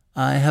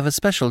 "I have a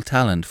special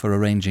talent for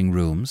arranging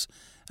rooms,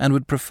 and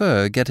would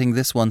prefer getting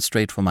this one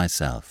straight for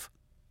myself,"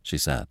 she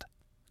said.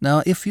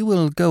 "Now, if you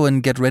will go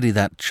and get ready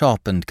that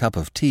chop and cup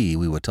of tea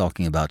we were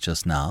talking about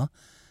just now,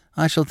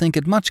 I shall think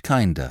it much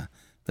kinder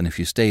than if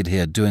you stayed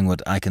here doing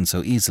what I can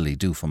so easily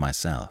do for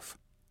myself."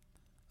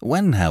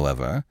 When,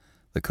 however,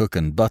 the cook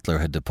and butler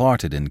had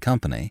departed in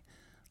company,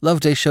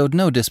 Loveday showed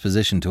no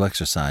disposition to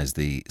exercise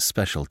the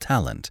special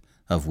talent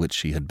of which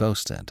she had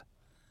boasted.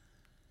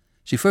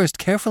 She first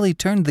carefully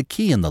turned the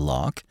key in the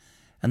lock,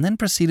 and then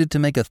proceeded to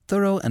make a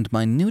thorough and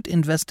minute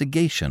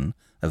investigation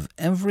of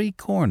every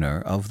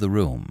corner of the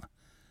room.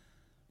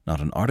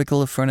 Not an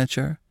article of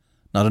furniture,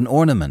 not an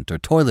ornament or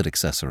toilet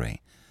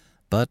accessory,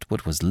 but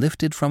what was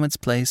lifted from its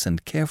place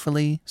and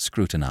carefully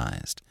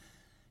scrutinized.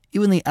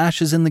 Even the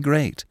ashes in the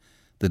grate,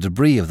 the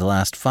debris of the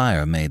last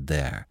fire made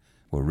there,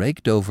 were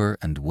raked over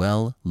and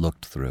well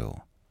looked through.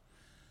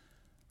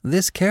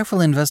 This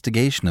careful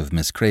investigation of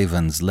Miss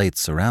Craven's late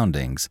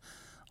surroundings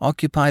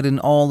occupied in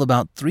all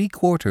about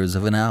 3/4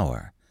 of an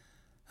hour,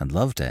 and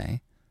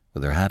Loveday,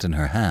 with her hat in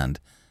her hand,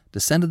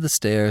 descended the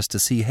stairs to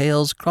see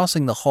Hales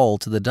crossing the hall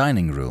to the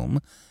dining-room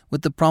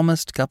with the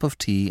promised cup of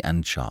tea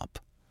and chop.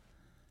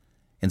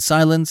 In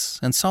silence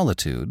and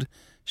solitude,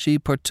 she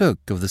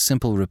partook of the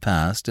simple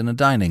repast in a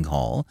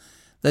dining-hall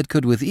that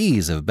could with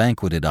ease have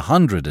banqueted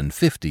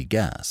 150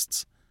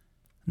 guests.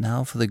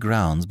 "Now for the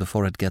grounds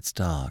before it gets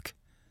dark,"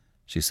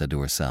 she said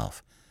to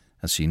herself,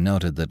 as she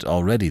noted that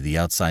already the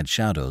outside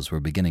shadows were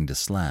beginning to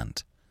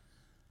slant.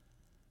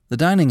 The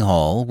dining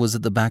hall was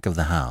at the back of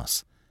the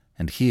house,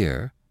 and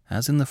here,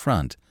 as in the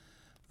front,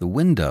 the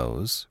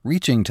windows,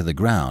 reaching to the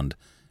ground,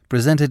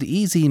 presented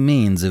easy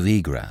means of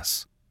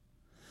egress.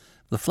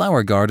 The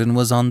flower garden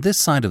was on this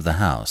side of the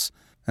house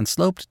and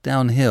sloped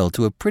downhill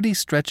to a pretty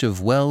stretch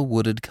of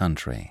well-wooded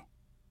country.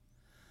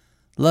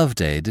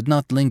 Loveday did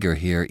not linger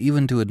here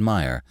even to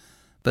admire,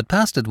 but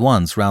passed at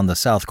once round the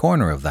south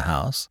corner of the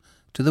house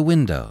to the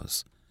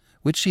windows,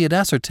 which she had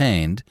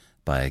ascertained,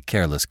 by a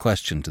careless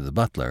question to the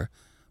butler,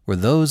 were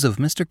those of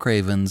Mr.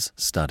 Craven's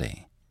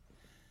study.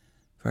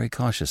 Very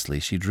cautiously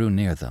she drew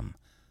near them,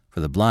 for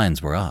the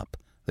blinds were up,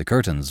 the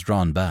curtains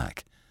drawn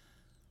back.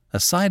 A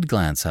side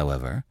glance,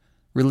 however,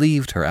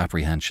 relieved her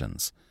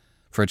apprehensions,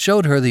 for it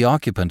showed her the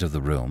occupant of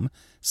the room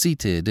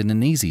seated in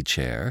an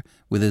easy-chair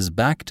with his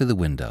back to the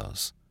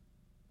windows.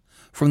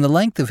 From the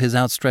length of his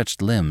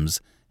outstretched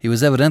limbs, he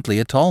was evidently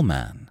a tall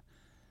man.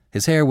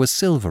 His hair was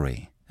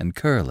silvery and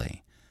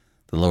curly.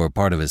 The lower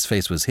part of his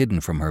face was hidden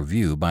from her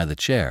view by the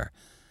chair,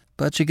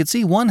 but she could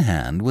see one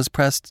hand was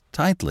pressed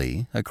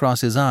tightly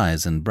across his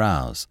eyes and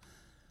brows.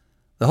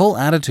 The whole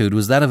attitude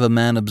was that of a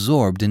man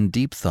absorbed in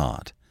deep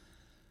thought.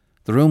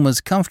 The room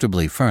was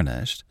comfortably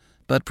furnished,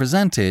 but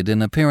presented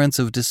an appearance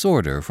of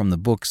disorder from the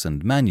books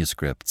and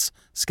manuscripts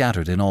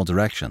scattered in all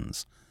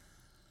directions.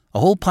 A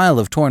whole pile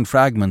of torn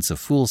fragments of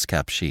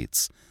foolscap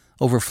sheets,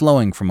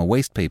 overflowing from a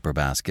waste-paper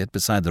basket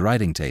beside the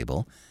writing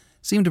table,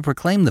 seemed to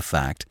proclaim the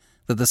fact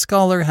that the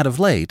scholar had of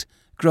late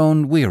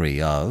grown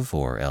weary of,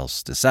 or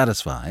else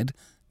dissatisfied,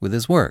 with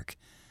his work,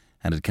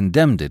 and had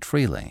condemned it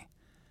freely.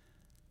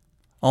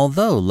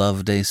 Although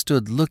Loveday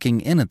stood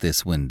looking in at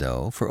this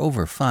window for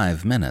over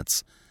 5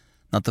 minutes,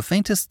 not the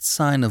faintest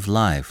sign of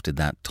life did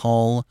that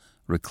tall,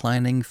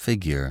 reclining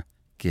figure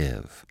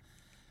give,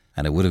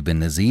 and it would have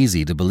been as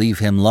easy to believe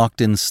him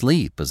locked in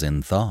sleep as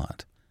in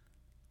thought.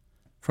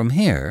 From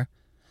here,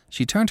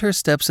 she turned her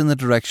steps in the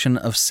direction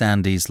of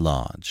Sandy's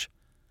lodge.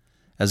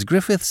 As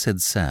Griffiths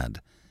had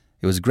said,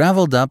 it was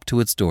gravelled up to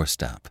its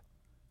doorstep.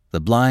 The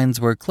blinds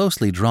were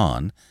closely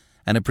drawn,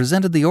 and it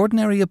presented the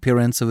ordinary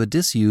appearance of a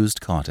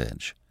disused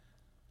cottage.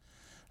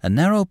 A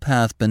narrow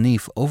path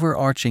beneath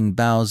overarching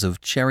boughs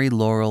of cherry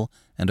laurel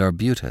and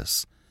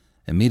arbutus,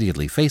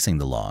 immediately facing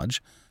the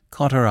lodge,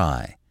 caught her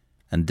eye,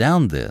 and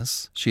down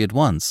this she at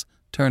once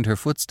turned her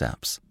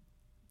footsteps.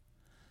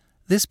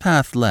 This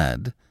path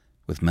led,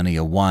 with many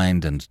a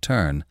wind and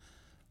turn,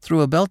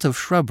 through a belt of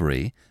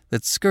shrubbery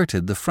that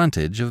skirted the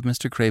frontage of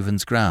Mr.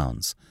 Craven's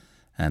grounds,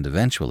 and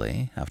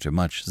eventually, after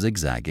much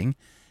zigzagging,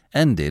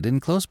 ended in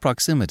close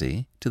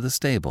proximity to the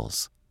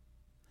stables.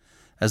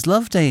 As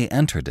Loveday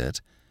entered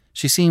it,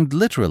 she seemed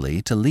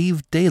literally to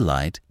leave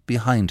daylight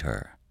behind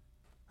her.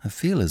 "I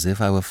feel as if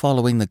I were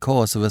following the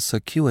course of a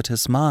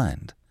circuitous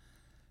mind,"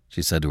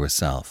 she said to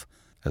herself,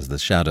 as the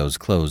shadows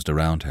closed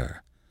around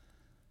her.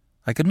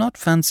 "I could not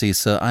fancy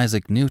Sir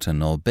Isaac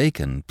Newton or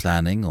Bacon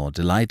planning or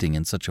delighting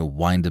in such a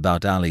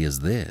wind-about alley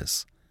as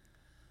this."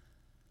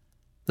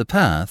 The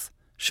path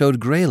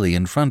showed greyly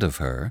in front of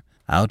her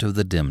out of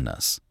the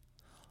dimness.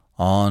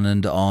 On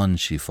and on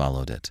she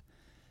followed it.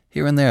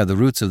 Here and there the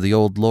roots of the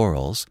old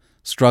laurels,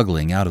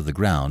 struggling out of the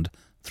ground,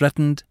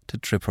 threatened to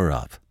trip her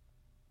up.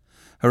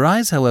 Her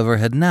eyes, however,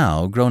 had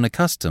now grown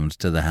accustomed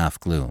to the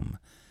half-gloom,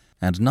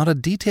 and not a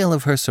detail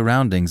of her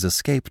surroundings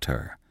escaped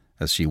her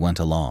as she went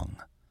along.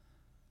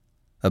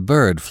 A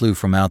bird flew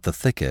from out the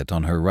thicket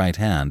on her right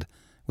hand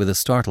with a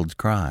startled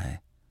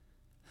cry.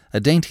 A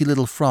dainty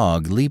little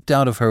frog leaped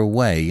out of her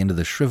way into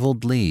the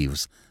shriveled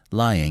leaves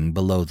lying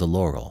below the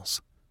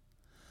laurels.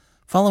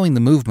 Following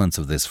the movements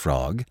of this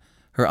frog,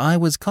 her eye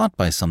was caught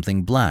by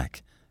something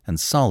black and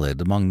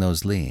solid among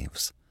those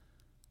leaves.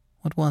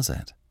 What was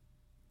it?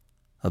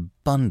 A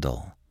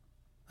bundle.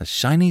 A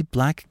shiny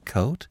black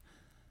coat?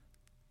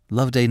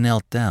 Loveday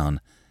knelt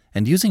down,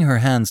 and using her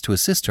hands to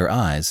assist her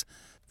eyes,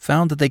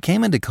 found that they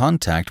came into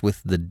contact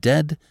with the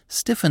dead,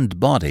 stiffened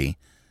body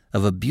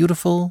of a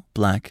beautiful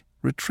black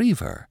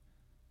retriever.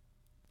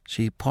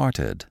 She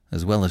parted,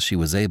 as well as she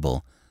was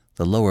able,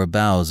 the lower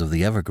boughs of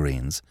the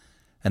evergreens,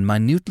 and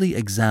minutely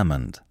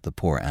examined the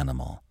poor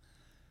animal.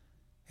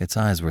 Its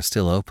eyes were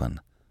still open,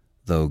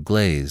 though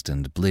glazed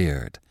and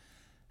bleared,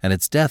 and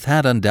its death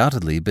had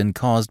undoubtedly been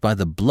caused by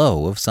the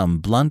blow of some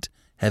blunt,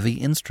 heavy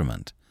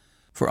instrument,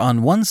 for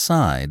on one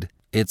side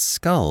its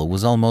skull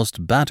was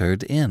almost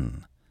battered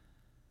in.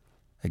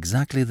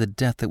 Exactly the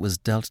death that was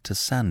dealt to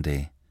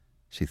Sandy,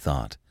 she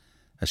thought,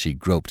 as she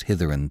groped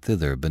hither and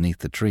thither beneath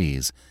the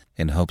trees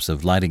in hopes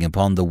of lighting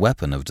upon the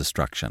weapon of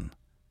destruction.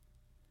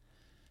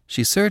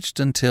 She searched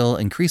until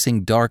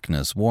increasing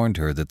darkness warned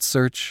her that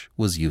search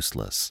was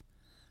useless.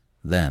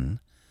 Then,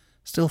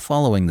 still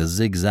following the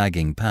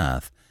zigzagging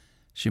path,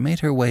 she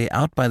made her way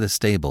out by the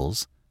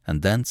stables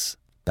and thence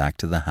back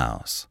to the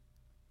house.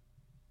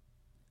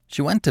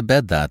 She went to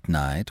bed that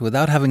night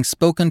without having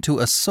spoken to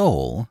a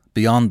soul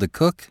beyond the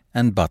cook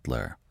and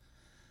butler.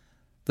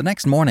 The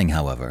next morning,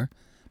 however,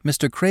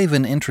 Mr.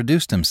 Craven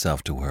introduced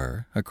himself to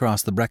her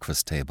across the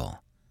breakfast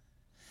table.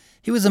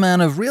 He was a man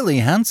of really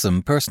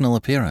handsome personal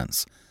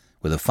appearance,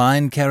 with a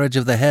fine carriage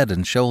of the head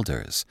and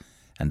shoulders,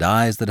 and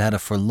eyes that had a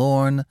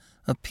forlorn,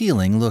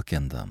 appealing look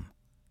in them.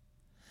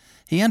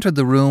 He entered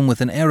the room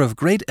with an air of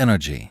great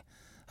energy,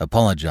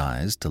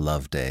 apologized to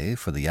Loveday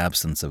for the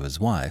absence of his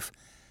wife,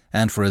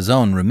 and for his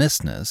own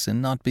remissness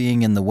in not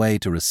being in the way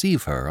to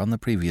receive her on the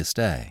previous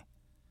day.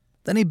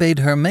 Then he bade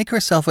her make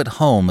herself at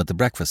home at the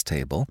breakfast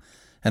table,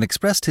 and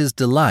expressed his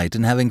delight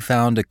in having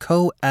found a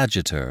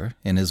coadjutor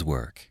in his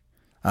work.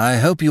 "I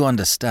hope you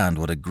understand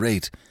what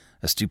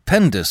a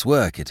stupendous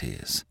work it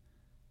is,"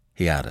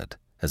 he added,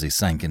 as he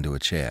sank into a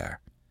chair.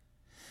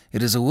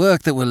 "It is a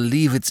work that will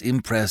leave its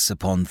impress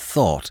upon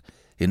thought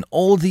in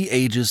all the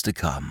ages to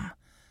come.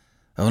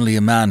 Only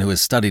a man who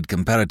has studied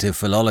comparative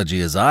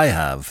philology as I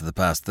have for the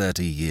past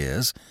 30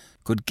 years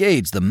could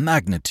gauge the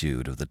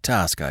magnitude of the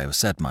task I have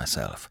set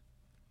myself."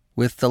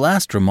 With the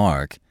last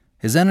remark,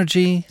 his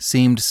energy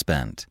seemed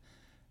spent,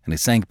 and he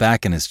sank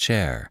back in his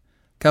chair,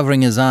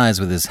 covering his eyes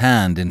with his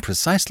hand in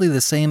precisely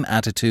the same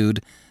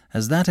attitude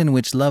as that in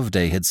which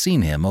Loveday had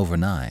seen him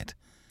overnight,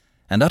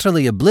 and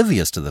utterly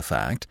oblivious to the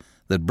fact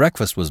that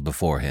breakfast was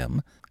before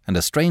him and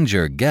a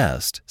stranger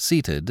guest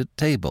seated at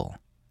table.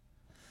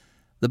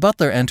 The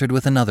butler entered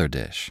with another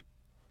dish.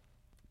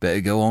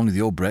 "Better go on with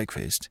your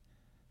breakfast,"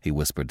 he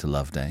whispered to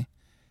Loveday.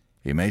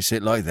 "You may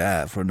sit like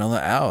that for another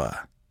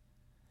hour."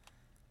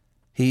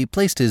 He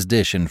placed his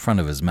dish in front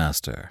of his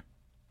master.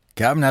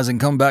 "Captain hasn't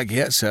come back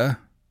yet, sir,"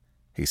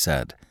 he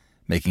said,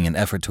 making an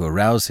effort to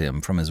arouse him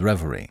from his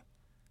reverie.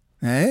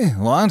 "Eh,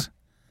 what?"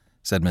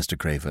 said Mr.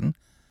 Craven,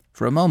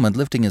 for a moment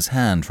lifting his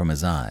hand from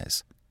his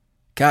eyes.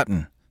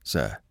 "Captain,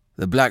 sir,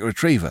 the black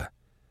retriever,"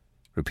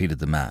 repeated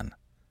the man.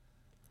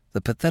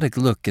 The pathetic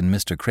look in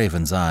Mr.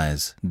 Craven's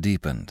eyes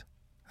deepened.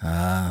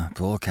 "Ah,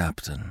 poor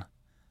Captain,"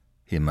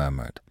 he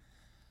murmured.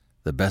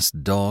 "The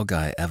best dog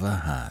I ever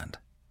had."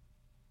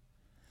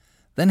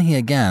 Then he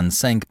again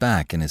sank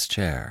back in his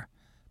chair,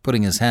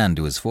 putting his hand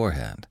to his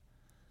forehead.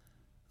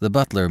 The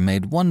butler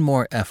made one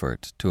more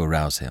effort to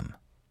arouse him.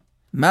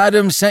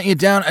 "Madam sent you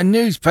down a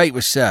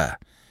newspaper, sir,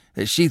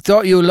 that she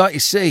thought you would like to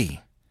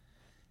see."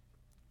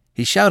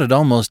 He shouted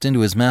almost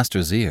into his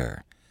master's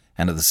ear,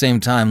 and at the same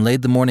time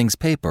laid the morning's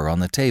paper on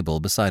the table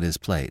beside his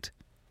plate.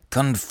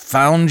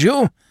 "Confound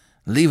you!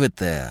 Leave it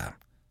there,"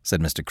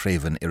 said Mr.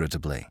 Craven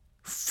irritably.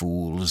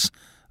 "Fools,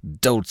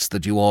 dolts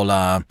that you all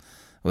are.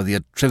 With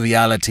your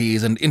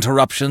trivialities and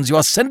interruptions, you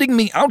are sending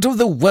me out of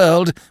the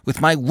world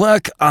with my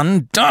work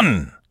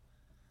undone."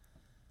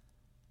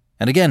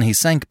 And again he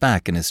sank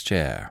back in his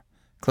chair,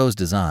 closed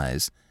his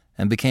eyes,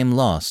 and became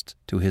lost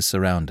to his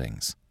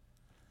surroundings.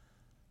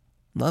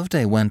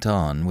 Loveday went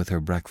on with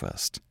her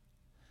breakfast.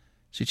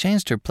 She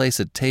changed her place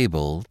at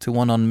table to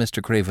one on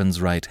Mr.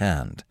 Craven's right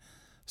hand,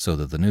 so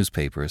that the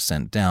newspaper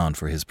sent down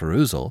for his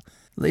perusal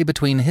lay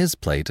between his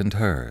plate and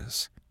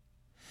hers.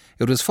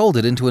 It was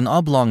folded into an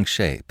oblong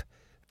shape,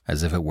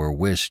 as if it were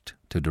wished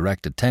to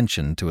direct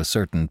attention to a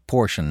certain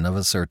portion of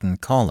a certain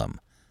column.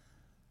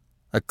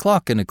 A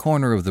clock in a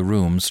corner of the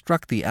room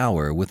struck the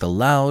hour with a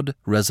loud,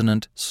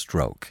 resonant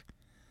stroke.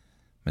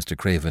 Mr.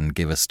 Craven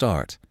gave a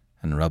start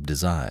and rubbed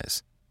his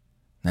eyes.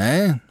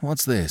 "Eh,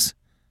 what's this?"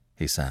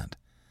 he said.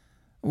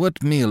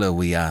 "What meal are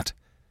we at?"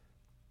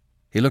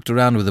 He looked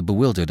around with a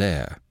bewildered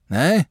air.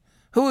 "Eh?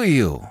 Who are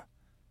you?"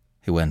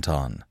 he went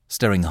on,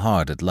 staring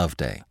hard at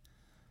Loveday.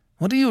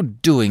 "What are you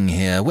doing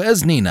here?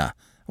 Where's Nina?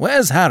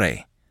 Where's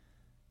Harry?"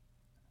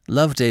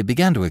 Loveday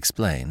began to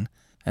explain,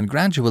 and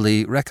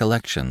gradually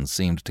recollection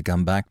seemed to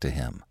come back to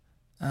him.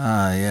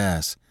 "Ah,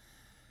 yes,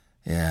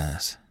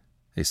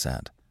 he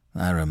said.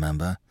 "I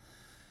remember.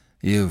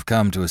 You've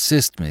come to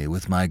assist me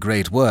with my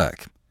great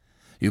work.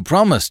 You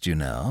promised, you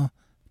know,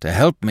 to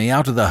help me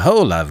out of the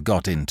hole I've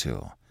got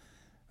into.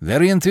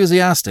 Very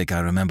enthusiastic, I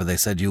remember they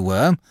said you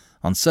were,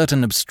 on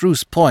certain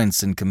abstruse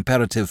points in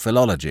comparative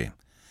philology.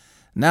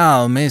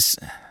 Now, Miss...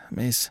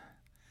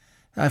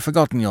 I've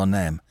forgotten your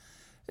name.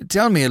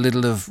 Tell me a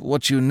little of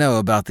what you know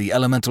about the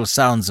elemental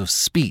sounds of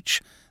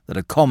speech that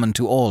are common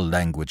to all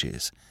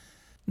languages.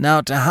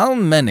 Now, to how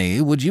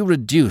many would you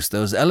reduce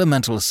those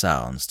elemental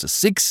sounds? To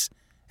 6,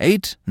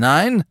 8,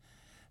 9?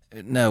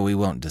 No, we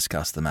won't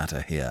discuss the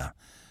matter here.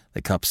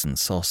 The cups and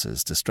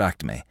saucers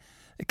distract me.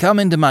 Come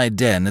into my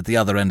den at the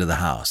other end of the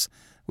house.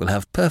 We'll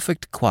have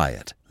perfect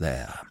quiet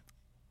there."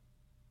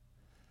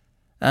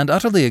 And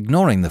utterly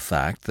ignoring the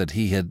fact that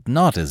he had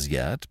not as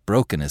yet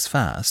broken his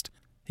fast,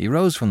 he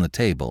rose from the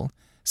table,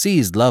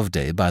 seized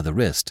Loveday by the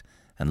wrist,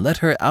 and led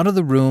her out of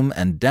the room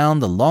and down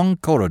the long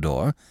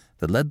corridor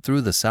that led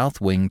through the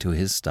south wing to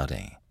his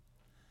study.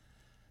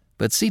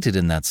 But seated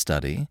in that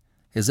study,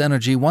 his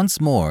energy once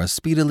more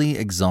speedily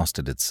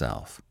exhausted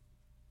itself.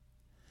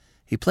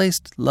 He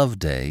placed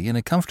Loveday in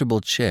a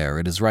comfortable chair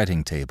at his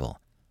writing table,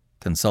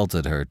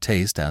 consulted her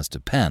taste as to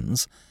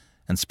pens,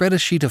 and spread a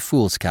sheet of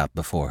foolscap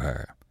before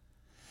her.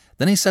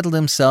 Then he settled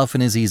himself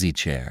in his easy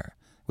chair,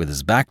 with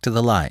his back to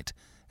the light,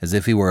 as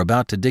if he were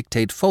about to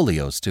dictate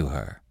folios to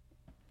her.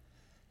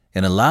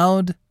 In a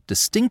loud,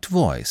 distinct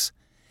voice,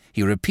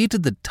 he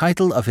repeated the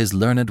title of his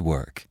learned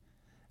work,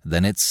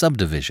 then its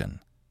subdivision,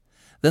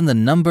 then the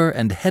number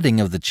and heading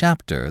of the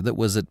chapter that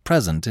was at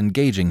present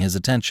engaging his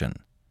attention.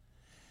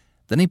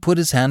 Then he put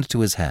his hand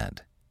to his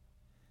head.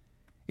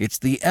 "It's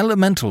the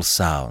elemental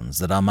sounds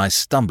that are my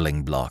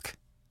stumbling block,"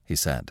 he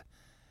said.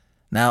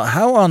 "Now,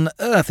 how on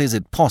earth is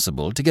it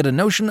possible to get a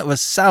notion of a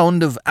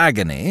sound of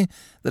agony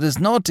that is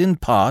not in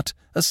part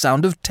a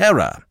sound of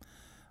terror,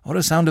 or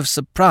a sound of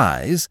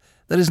surprise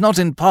that is not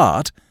in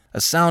part a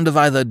sound of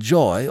either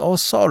joy or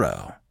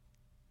sorrow?"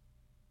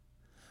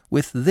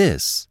 With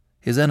this,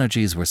 his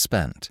energies were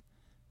spent,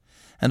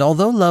 and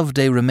although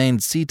Loveday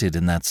remained seated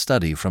in that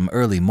study from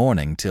early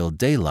morning till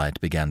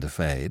daylight began to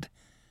fade,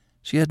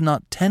 she had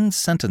not 10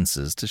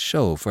 sentences to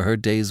show for her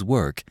day's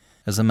work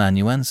as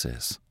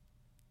amanuensis.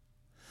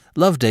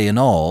 Loveday in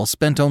all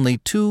spent only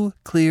 2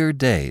 clear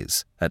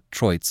days at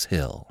Troyte's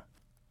Hill.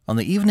 On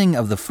the evening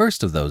of the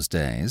first of those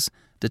days,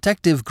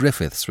 Detective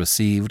Griffiths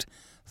received,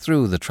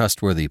 through the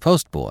trustworthy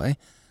postboy,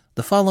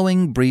 the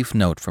following brief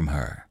note from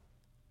her.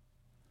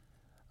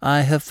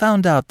 "I have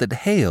found out that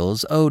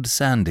Hales owed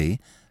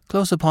Sandy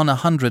close upon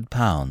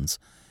 £100,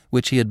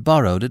 which he had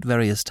borrowed at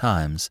various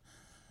times.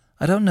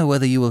 I don't know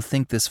whether you will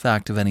think this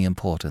fact of any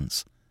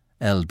importance.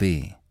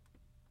 L.B."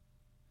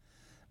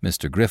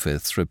 Mr.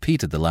 Griffiths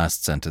repeated the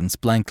last sentence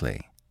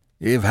blankly.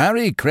 "If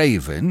Harry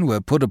Craven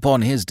were put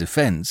upon his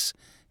defence,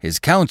 his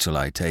counsel,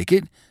 I take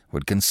it,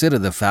 would consider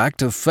the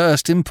fact of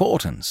first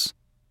importance,"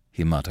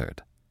 he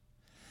muttered.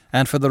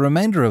 And for the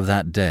remainder of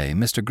that day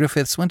Mr.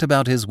 Griffiths went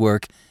about his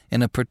work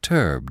in a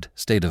perturbed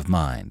state of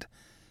mind,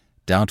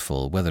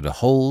 doubtful whether to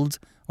hold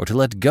or to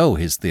let go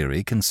his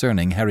theory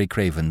concerning Harry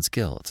Craven's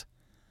guilt.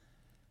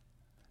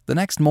 The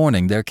next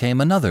morning there came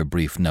another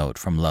brief note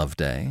from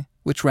Loveday,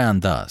 which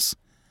ran thus.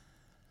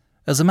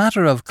 "As a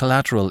matter of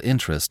collateral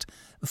interest,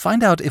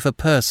 find out if a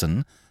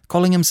person,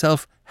 calling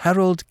himself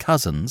Harold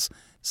Cousins,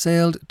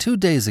 sailed 2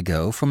 days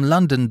ago from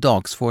London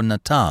docks for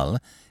Natal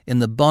in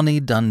the Bonnie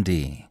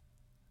Dundee."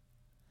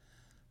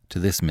 To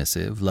this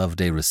missive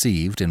Loveday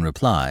received, in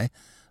reply,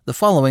 the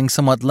following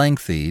somewhat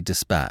lengthy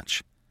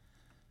dispatch.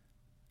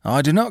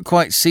 "I do not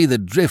quite see the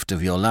drift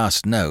of your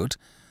last note,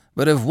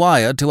 but have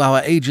wired to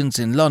our agents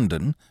in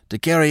London to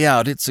carry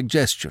out its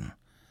suggestion.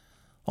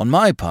 On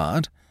my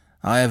part,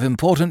 I have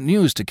important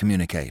news to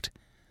communicate.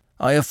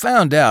 I have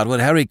found out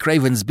what Harry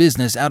Craven's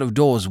business out of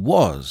doors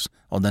was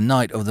on the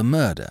night of the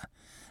murder,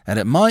 and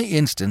at my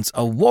instance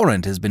a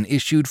warrant has been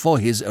issued for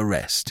his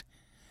arrest.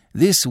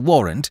 This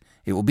warrant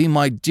it will be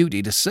my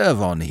duty to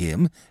serve on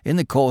him in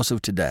the course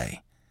of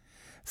today.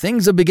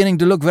 Things are beginning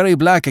to look very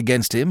black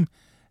against him,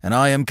 and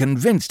I am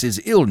convinced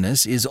his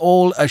illness is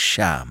all a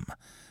sham.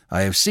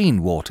 I have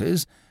seen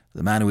Waters,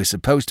 the man who is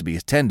supposed to be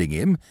attending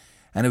him,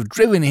 and have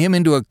driven him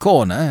into a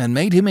corner and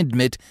made him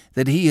admit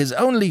that he has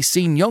only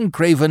seen young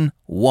Craven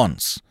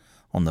once,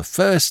 on the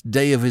first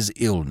day of his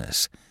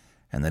illness,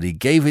 and that he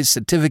gave his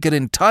certificate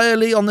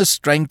entirely on the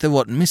strength of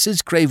what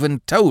Mrs.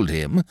 Craven told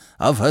him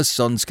of her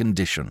son's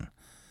condition.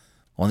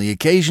 On the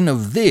occasion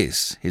of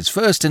this, his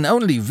first and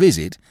only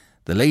visit,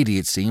 the lady,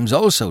 it seems,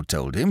 also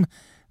told him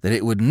that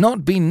it would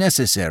not be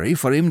necessary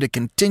for him to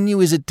continue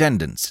his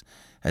attendance,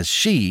 as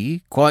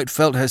she quite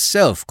felt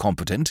herself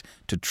competent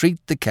to treat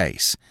the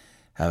case,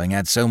 having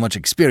had so much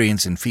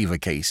experience in fever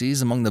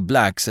cases among the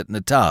blacks at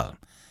Natal.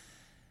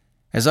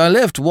 As I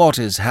left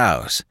Waters'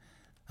 house,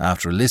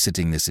 after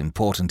eliciting this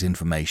important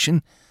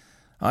information,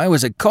 I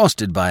was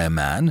accosted by a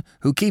man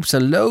who keeps a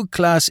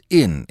low-class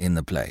inn in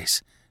the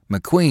place,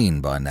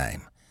 McQueen by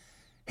name.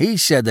 He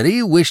said that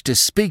he wished to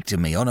speak to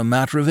me on a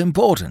matter of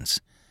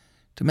importance.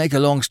 To make a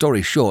long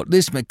story short,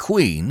 this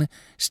McQueen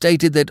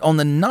stated that on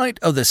the night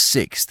of the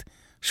 6th,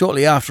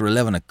 shortly after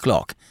 11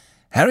 o'clock,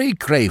 Harry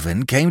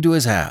Craven came to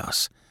his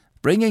house,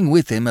 bringing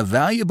with him a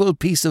valuable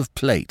piece of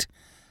plate,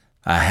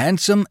 a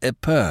handsome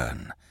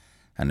épergne,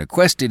 and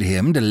requested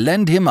him to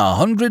lend him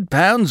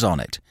 £100 on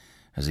it,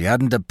 as he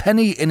hadn't a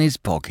penny in his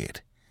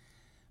pocket.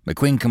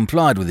 McQueen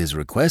complied with his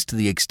request to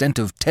the extent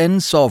of 10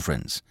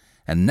 sovereigns,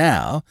 and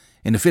now,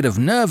 in a fit of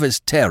nervous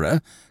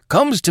terror,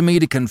 comes to me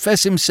to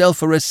confess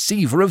himself a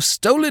receiver of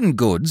stolen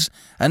goods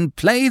and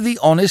play the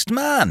honest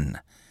man.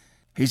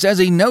 He says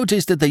he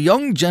noticed that the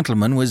young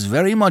gentleman was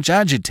very much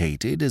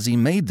agitated as he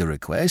made the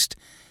request,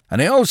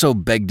 and he also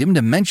begged him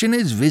to mention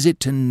his visit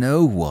to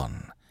no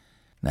one.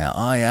 Now,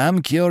 I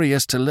am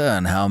curious to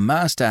learn how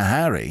Master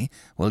Harry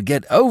will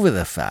get over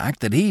the fact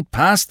that he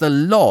passed the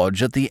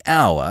lodge at the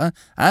hour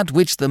at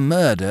which the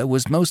murder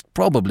was most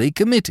probably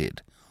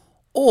committed,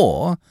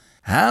 or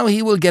how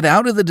he will get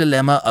out of the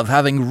dilemma of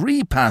having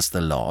repassed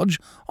the lodge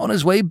on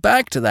his way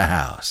back to the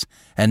house,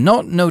 and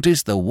not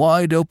notice the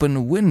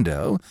wide-open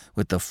window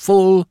with the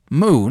full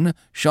moon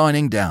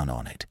shining down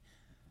on it.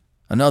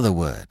 Another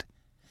word,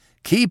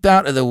 keep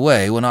out of the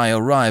way when I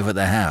arrive at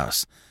the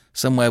house,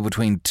 somewhere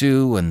between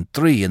 2 and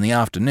 3 in the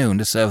afternoon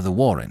to serve the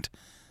warrant.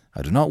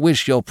 I do not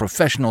wish your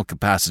professional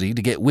capacity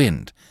to get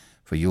wind,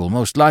 for you will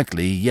most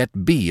likely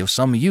yet be of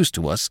some use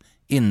to us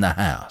in the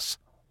house.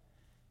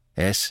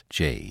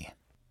 S.G.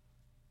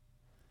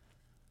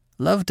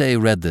 Loveday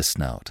read this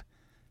note,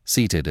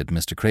 seated at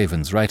Mr.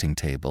 Craven's writing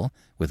table,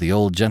 with the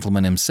old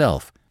gentleman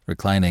himself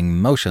reclining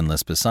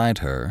motionless beside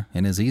her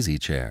in his easy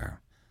chair.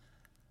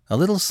 A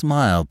little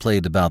smile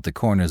played about the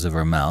corners of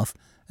her mouth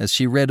as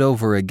she read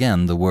over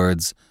again the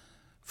words,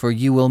 "For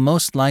you will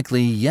most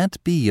likely yet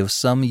be of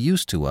some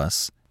use to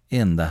us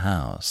in the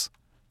house."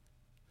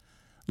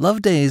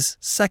 Loveday's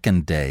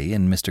second day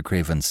in Mr.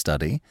 Craven's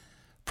study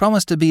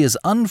promised to be as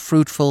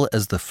unfruitful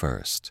as the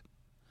first.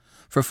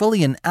 For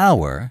fully an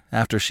hour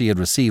after she had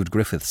received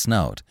Griffith's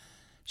note,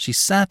 she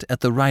sat at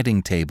the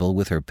writing table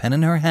with her pen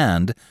in her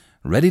hand,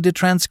 ready to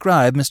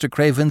transcribe Mr.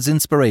 Craven's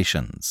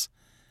inspirations.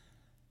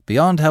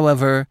 Beyond,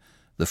 however,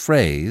 the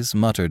phrase,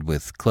 muttered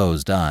with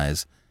closed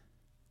eyes,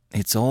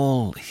 "It's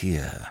all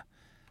here,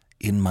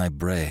 in my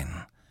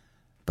brain,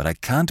 but I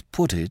can't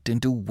put it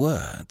into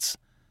words."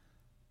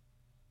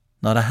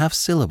 Not a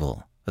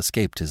half-syllable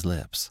escaped his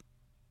lips.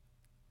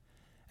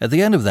 At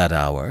the end of that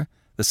hour,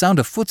 the sound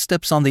of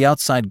footsteps on the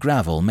outside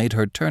gravel made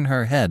her turn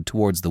her head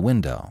towards the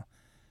window.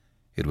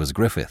 It was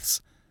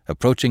Griffiths,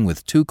 approaching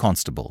with 2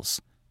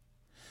 constables.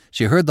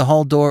 She heard the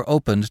hall door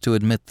opened to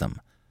admit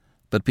them,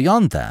 but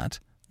beyond that,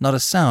 not a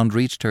sound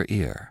reached her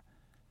ear,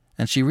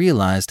 and she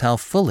realized how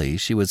fully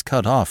she was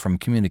cut off from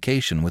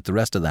communication with the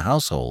rest of the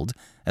household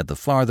at the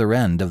farther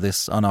end of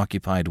this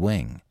unoccupied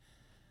wing.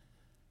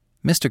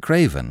 Mr.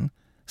 Craven,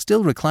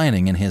 still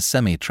reclining in his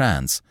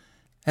semi-trance,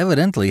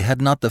 evidently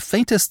had not the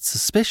faintest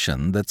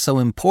suspicion that so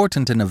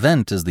important an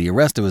event as the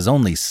arrest of his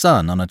only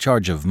son on a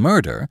charge of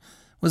murder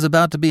was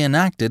about to be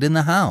enacted in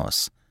the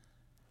house.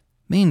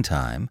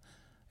 Meantime,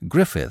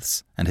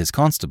 Griffiths and his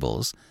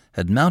constables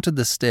had mounted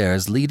the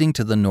stairs leading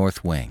to the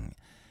north wing,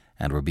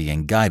 and were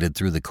being guided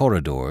through the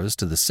corridors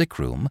to the sick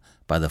room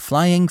by the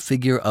flying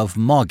figure of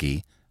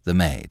Moggy, the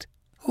maid.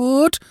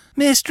 "Hoot,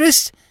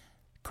 mistress!"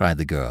 cried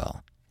the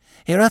girl.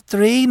 "Here are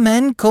 3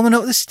 men coming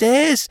up the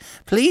stairs.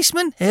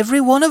 Policemen,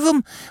 every one of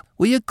 'em.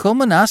 Will you come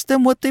and ask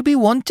them what they be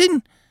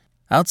wanting?"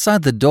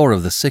 Outside the door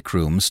of the sick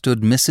room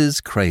stood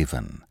Mrs.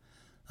 Craven,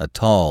 a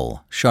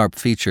tall,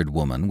 sharp-featured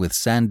woman with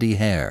sandy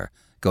hair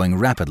going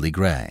rapidly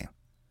grey.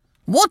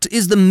 "What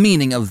is the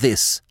meaning of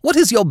this? What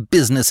is your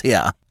business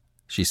here?"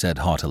 she said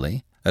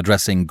haughtily,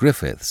 addressing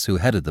Griffiths, who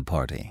headed the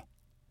party.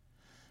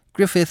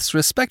 Griffiths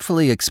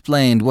respectfully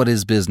explained what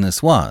his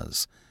business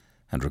was,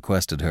 and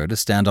requested her to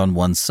stand on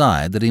one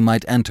side that he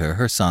might enter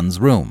her son's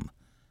room.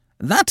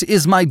 "That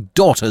is my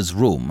daughter's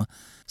room.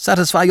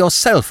 Satisfy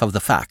yourself of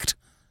the fact,"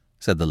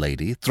 said the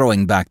lady,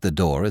 throwing back the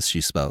door as she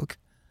spoke.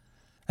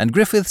 And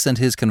Griffiths and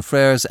his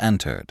confreres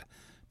entered,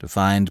 to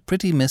find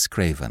pretty Miss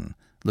Craven,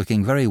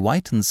 looking very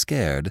white and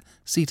scared,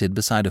 seated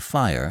beside a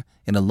fire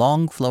in a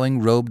long flowing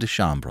robe de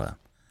chambre.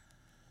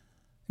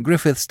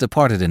 Griffiths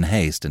departed in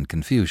haste and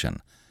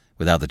confusion,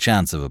 without the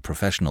chance of a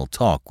professional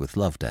talk with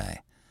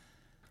Loveday.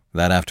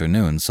 That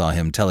afternoon saw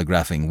him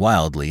telegraphing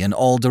wildly in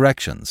all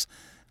directions,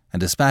 and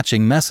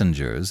dispatching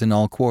messengers in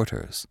all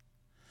quarters.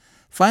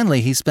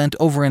 Finally, he spent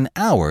over an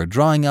hour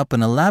drawing up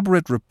an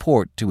elaborate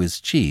report to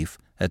his chief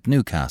at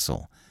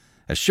Newcastle,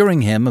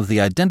 assuring him of the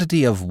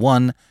identity of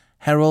one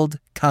Harold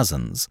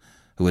Cousins,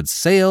 who had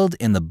sailed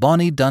in the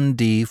Bonnie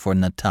Dundee for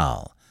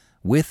Natal,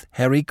 with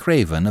Harry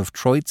Craven of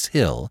Troyte's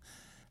Hill,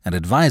 and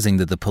advising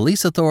that the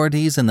police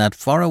authorities in that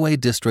faraway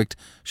district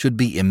should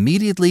be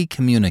immediately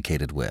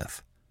communicated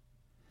with.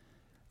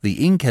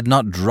 The ink had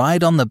not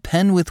dried on the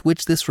pen with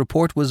which this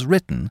report was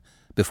written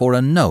before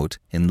a note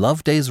in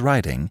Loveday's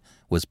writing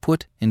was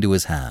put into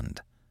his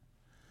hand.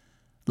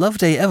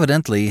 Loveday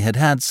evidently had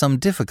had some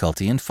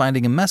difficulty in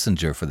finding a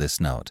messenger for this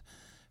note,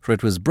 for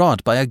it was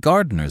brought by a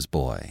gardener's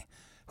boy,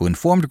 who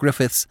informed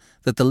Griffiths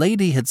that the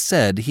lady had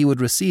said he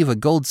would receive a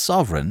gold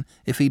sovereign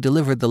if he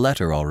delivered the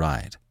letter all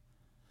right.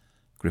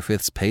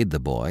 Griffiths paid the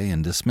boy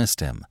and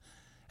dismissed him,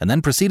 and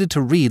then proceeded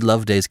to read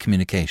Loveday's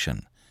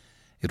communication.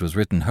 It was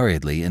written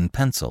hurriedly in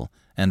pencil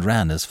and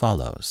ran as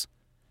follows.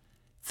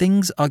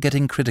 "Things are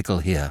getting critical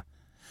here.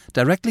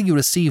 Directly you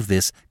receive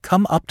this,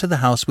 come up to the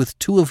house with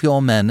 2 of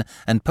your men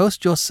and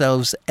post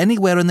yourselves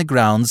anywhere in the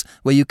grounds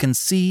where you can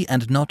see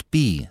and not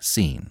be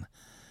seen.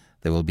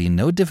 There will be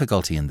no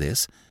difficulty in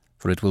this,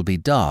 for it will be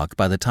dark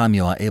by the time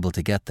you are able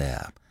to get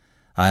there.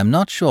 I am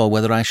not sure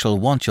whether I shall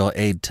want your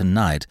aid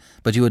tonight,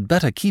 but you had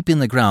better keep in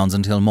the grounds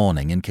until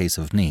morning in case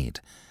of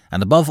need.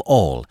 And above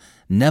all,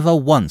 never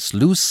once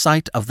lose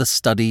sight of the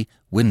study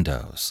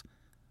windows."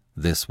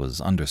 This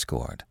was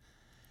underscored.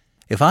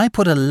 "If I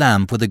put a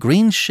lamp with a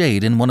green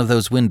shade in one of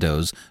those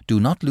windows, do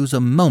not lose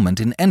a moment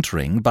in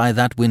entering by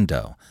that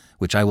window,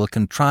 which I will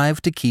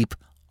contrive to keep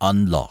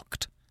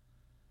unlocked."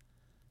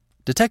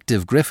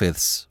 Detective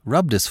Griffiths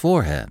rubbed his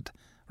forehead,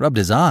 rubbed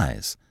his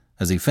eyes,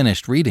 as he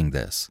finished reading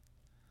this.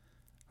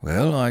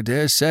 "Well, I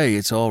dare say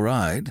it's all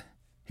right,"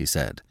 he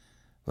said,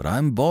 "but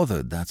I'm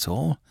bothered, that's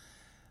all.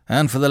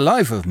 And for the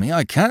life of me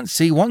I can't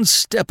see one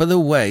step of the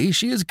way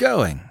she is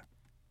going."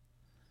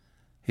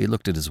 He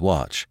looked at his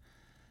watch.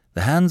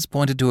 The hands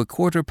pointed to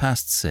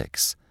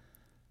 6:15.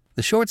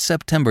 The short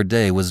September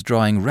day was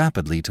drawing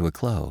rapidly to a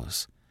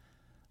close.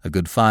 A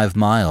good 5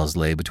 miles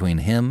lay between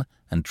him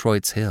and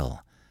Troyte's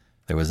Hill.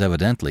 There was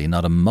evidently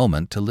not a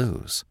moment to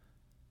lose.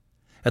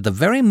 At the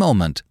very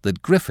moment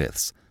that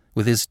Griffiths,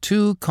 with his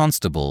 2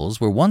 constables,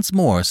 were once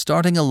more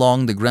starting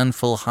along the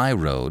Grenfell high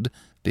road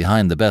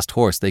behind the best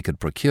horse they could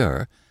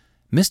procure,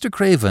 Mr.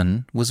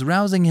 Craven was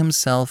rousing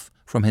himself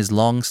from his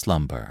long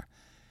slumber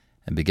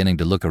and beginning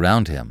to look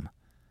around him.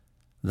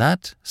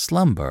 That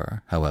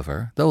slumber,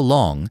 however, though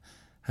long,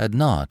 had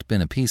not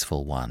been a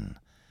peaceful one,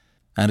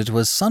 and it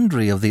was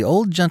sundry of the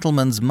old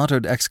gentleman's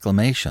muttered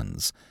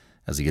exclamations,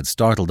 as he had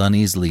startled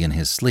uneasily in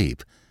his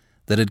sleep,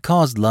 that had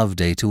caused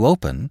Loveday to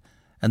open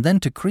and then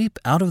to creep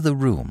out of the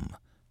room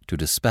to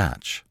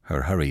dispatch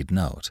her hurried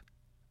note.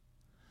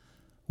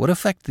 What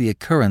effect the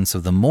occurrence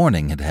of the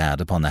morning had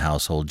had upon the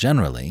household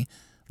generally,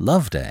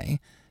 Loveday,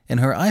 in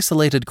her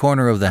isolated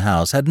corner of the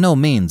house, had no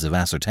means of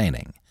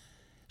ascertaining.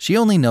 She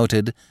only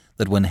noted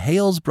that when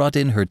Hales brought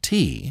in her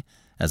tea,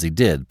 as he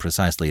did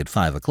precisely at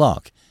 5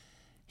 o'clock,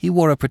 he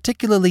wore a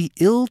particularly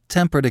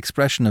ill-tempered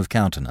expression of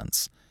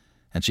countenance,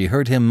 and she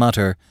heard him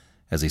mutter,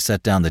 as he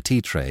set down the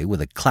tea-tray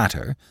with a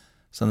clatter,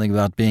 something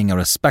about being a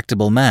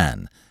respectable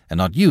man and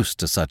not used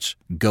to such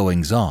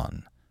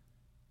goings-on.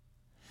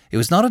 It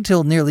was not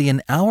until nearly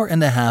an hour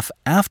and a half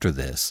after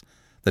this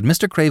that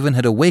Mr. Craven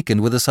had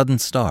awakened with a sudden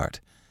start,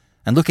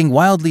 and looking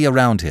wildly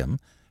around him,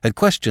 had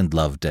questioned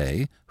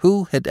Loveday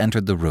who had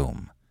entered the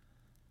room.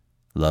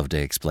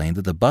 Loveday explained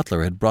that the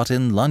butler had brought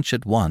in lunch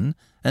at 1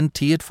 and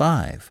tea at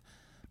 5,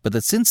 but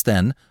that since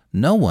then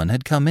no one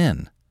had come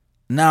in.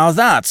 "Now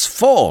that's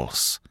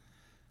false,"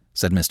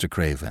 said Mr.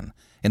 Craven,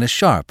 in a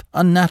sharp,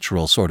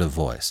 unnatural sort of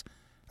voice.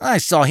 "I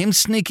saw him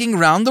sneaking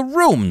round the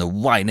room, the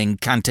whining,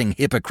 canting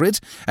hypocrite,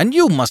 and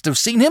you must have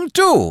seen him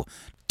too.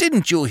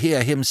 Didn't you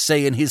hear him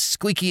say in his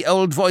squeaky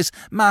old voice,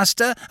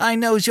 'Master, I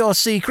knows your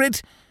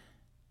secret'?"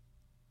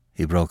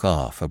 He broke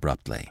off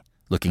abruptly,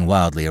 looking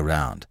wildly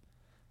around.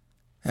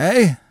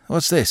 "Eh?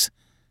 What's this?"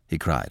 he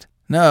cried.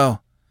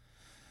 No,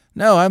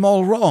 I'm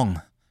all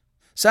wrong.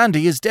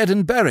 Sandy is dead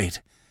and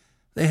buried.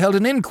 They held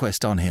an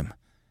inquest on him,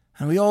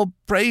 and we all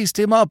praised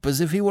him up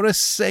as if he were a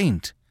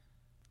saint."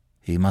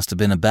 "He must have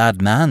been a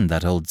bad man,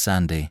 that old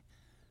Sandy,"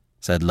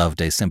 said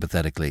Loveday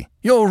sympathetically.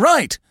 You're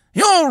right,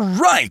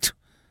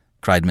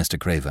 cried Mr.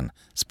 Craven,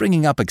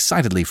 springing up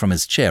excitedly from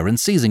his chair and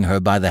seizing her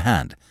by the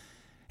hand.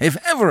 "If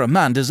ever a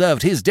man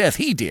deserved his death,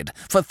 he did.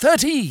 For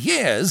 30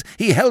 years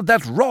he held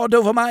that rod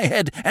over my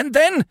head, and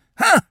then,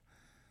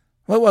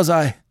 where was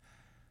I?"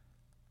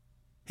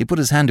 He put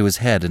his hand to his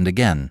head and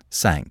again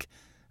sank,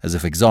 as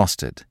if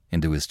exhausted,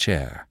 into his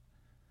chair.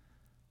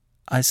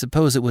 "I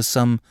suppose it was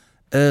some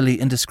early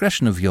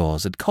indiscretion of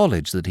yours at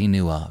college that he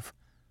knew of,"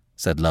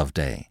 said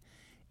Loveday,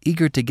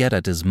 eager to get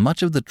at as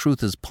much of the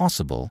truth as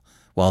possible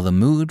while the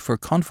mood for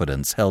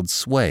confidence held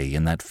sway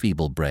in that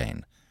feeble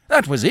brain.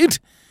 "That was it.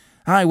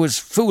 I was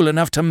fool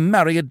enough to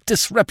marry a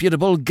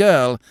disreputable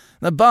girl,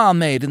 the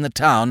barmaid in the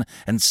town,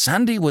 and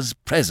Sandy was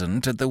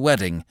present at the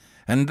wedding.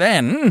 And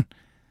then—"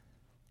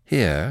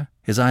 Here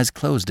his eyes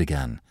closed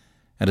again,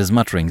 and his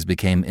mutterings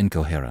became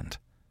incoherent.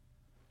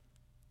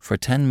 For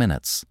 10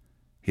 minutes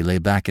he lay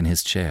back in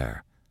his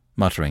chair,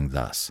 muttering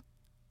thus.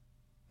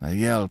 "A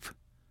yelp,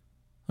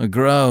 a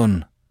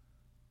groan,"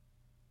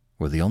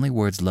 were the only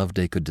words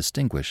Loveday could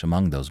distinguish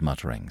among those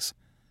mutterings.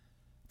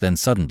 Then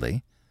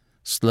suddenly,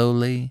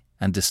 slowly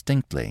and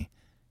distinctly,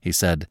 he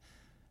said,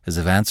 as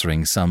if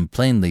answering some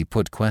plainly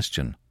put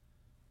question,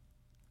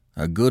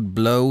 "A good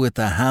blow with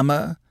the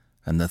hammer,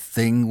 and the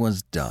thing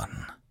was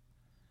done."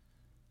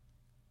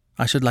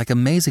 "I should like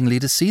amazingly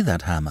to see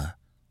that hammer,"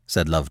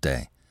 said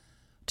Loveday.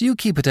 "Do you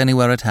keep it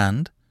anywhere at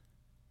hand?"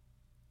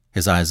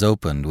 His eyes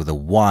opened with a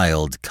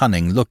wild,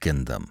 cunning look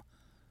in them.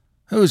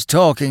 "Who's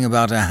talking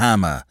about a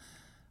hammer?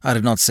 I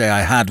did not say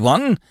I had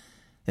one.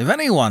 If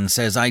anyone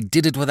says I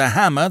did it with a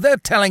hammer, they're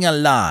telling a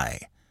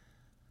lie."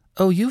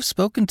 "Oh, you've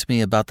spoken to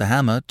me about the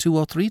hammer 2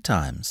 or 3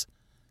 times,"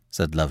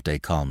 said Loveday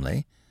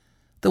calmly.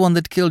 "The one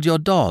that killed your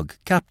dog,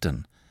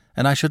 Captain,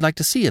 and I should like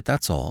to see it,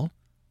 that's all."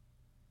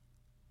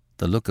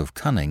 The look of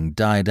cunning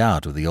died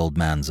out of the old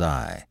man's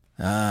eye.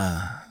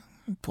 "Ah,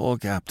 poor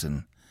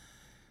Captain.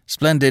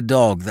 Splendid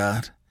dog,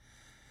 that.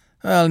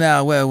 Well,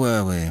 now, where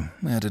were we?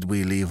 Where did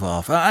we leave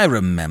off? I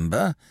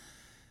remember.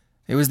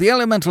 It was the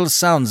elemental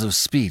sounds of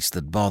speech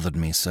that bothered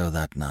me so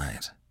that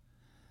night.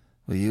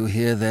 Were you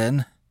here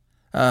then?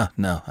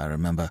 No, I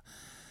remember.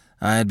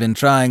 I had been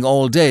trying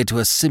all day to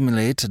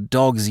assimilate a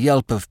dog's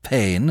yelp of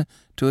pain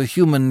to a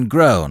human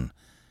groan,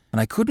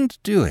 and I couldn't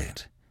do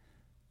it.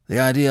 The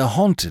idea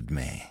haunted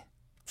me,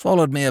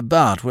 followed me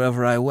about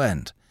wherever I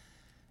went.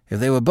 If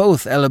they were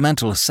both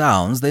elemental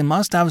sounds, they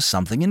must have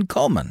something in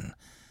common.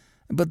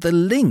 But the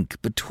link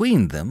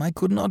between them I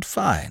could not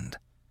find.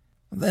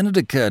 Then it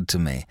occurred to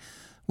me,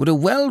 would a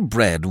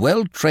well-bred,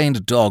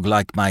 well-trained dog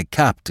like my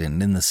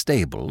Captain in the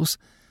stables,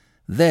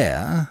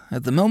 there,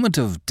 at the moment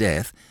of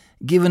death,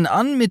 give an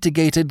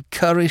unmitigated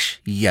currish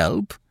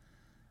yelp?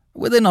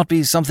 Would there not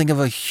be something of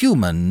a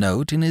human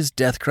note in his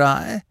death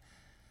cry?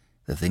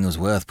 The thing was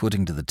worth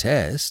putting to the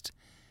test.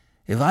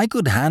 If I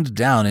could hand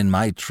down in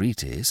my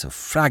treatise a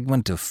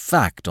fragment of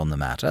fact on the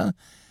matter,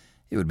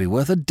 it would be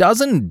worth a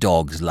dozen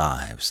dogs'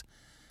 lives.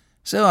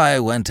 So I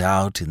went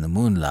out in the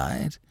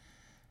moonlight,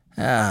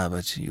 Ah,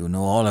 but you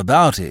know all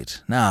about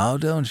it now,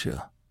 don't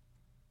you?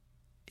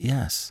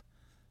 Yes,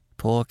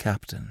 poor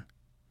Captain.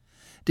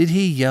 Did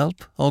he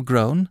yelp or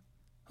groan?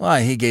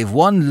 Why, he gave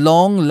one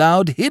long,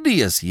 loud,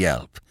 hideous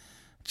yelp,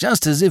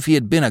 just as if he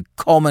had been a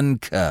common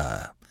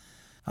cur.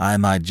 I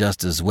might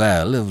just as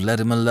well have let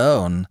him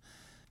alone.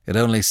 It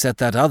only set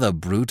that other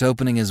brute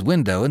opening his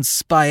window and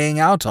spying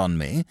out on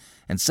me,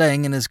 and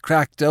saying in his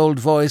cracked old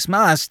voice,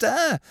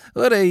 "Master,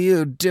 what are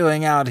you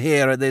doing out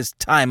here at this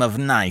time of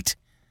night?"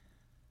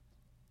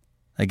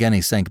 Again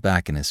he sank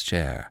back in his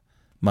chair,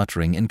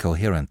 muttering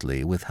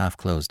incoherently with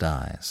half-closed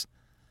eyes.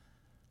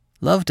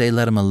 Loveday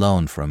let him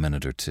alone for a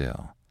minute or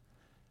two.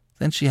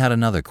 Then she had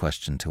another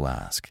question to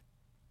ask.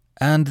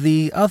 "And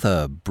the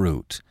other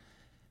brute,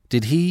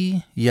 did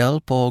he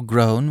yelp or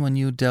groan when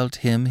you dealt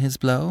him his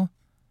blow?"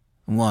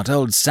 "What,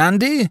 old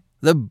Sandy?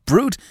 The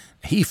brute?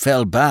 He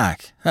fell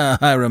back.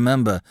 I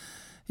remember.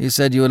 You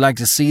said you would like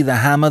to see the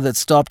hammer that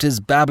stopped his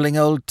babbling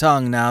old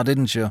tongue now,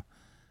 didn't you?"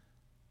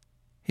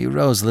 He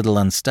rose a little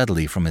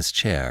unsteadily from his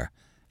chair,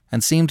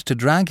 and seemed to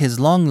drag his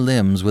long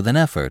limbs with an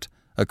effort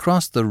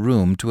across the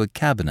room to a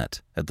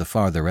cabinet at the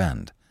farther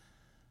end.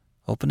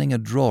 Opening a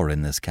drawer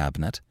in this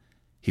cabinet,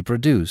 he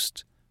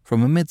produced,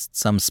 from amidst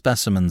some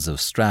specimens of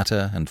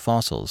strata and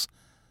fossils,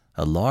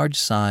 a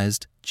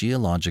large-sized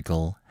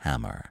geological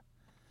hammer.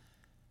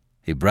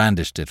 He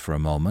brandished it for a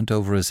moment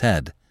over his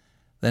head,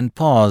 then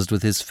paused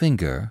with his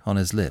finger on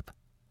his lip.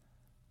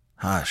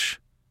 "Hush,"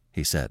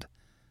 he said.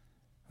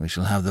 "We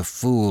shall have the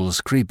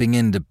fools creeping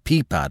in to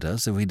peep at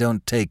us if we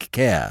don't take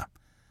care."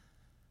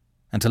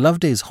 And to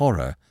Loveday's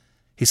horror,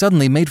 he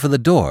suddenly made for the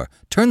door,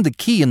 turned the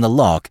key in the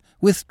lock,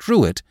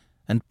 withdrew it,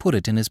 and put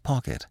it in his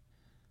pocket.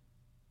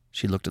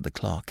 She looked at the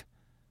clock.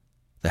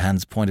 The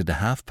hands pointed to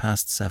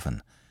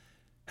 7:30.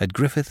 Had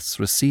Griffiths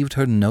received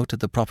her note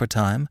at the proper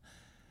time?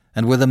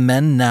 And were the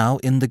men now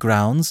in the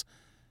grounds?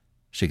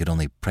 She could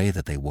only pray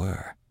that they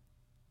were.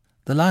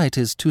 "The light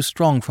is too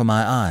strong for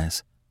my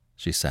eyes,"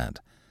 she said,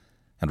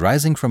 and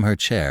rising from her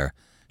chair,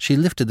 she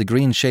lifted the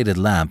green-shaded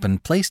lamp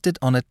and placed it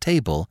on a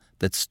table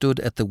that stood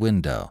at the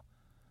window.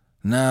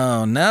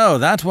 No,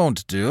 that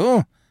won't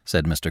do,"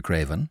 said Mr.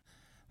 Craven.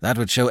 "That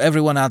would show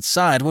everyone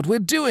outside what we're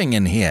doing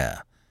in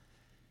here."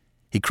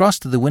 He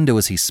crossed to the window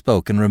as he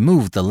spoke and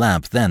removed the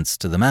lamp thence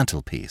to the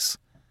mantelpiece.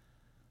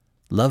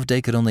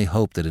 Loveday could only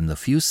hope that in the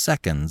few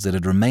seconds it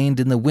had remained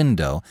in the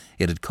window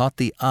it had caught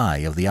the eye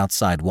of the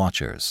outside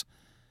watchers.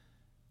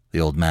 The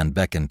old man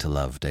beckoned to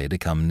Loveday to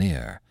come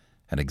near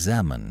and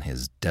examine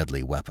his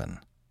deadly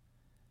weapon.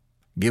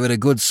 "Give it a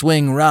good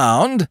swing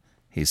round,"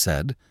 he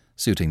said,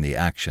 suiting the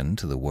action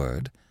to the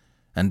word,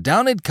 "and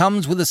down it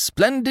comes with a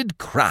splendid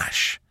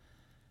crash."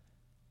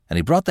 And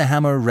he brought the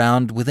hammer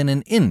round within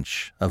an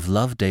inch of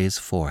Loveday's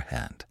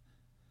forehead.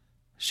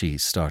 She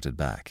started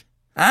back.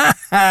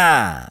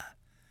 "Ah-ha!"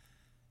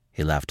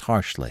 He laughed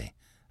harshly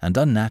and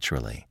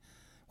unnaturally,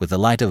 with the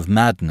light of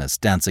madness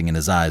dancing in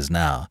his eyes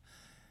now.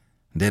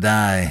 "Did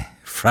I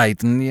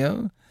frighten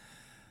you?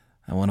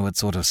 I wonder what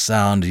sort of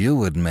sound you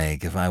would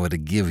make if I were to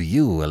give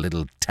you a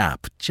little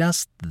tap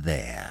just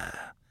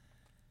there."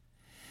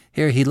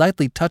 Here he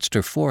lightly touched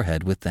her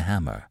forehead with the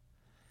hammer.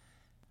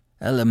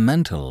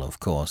 "Elemental, of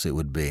course, it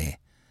would be.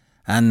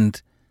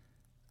 And—"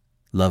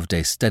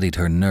 Loveday steadied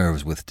her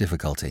nerves with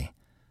difficulty.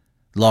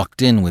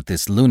 Locked in with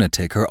this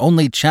lunatic, her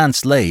only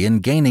chance lay in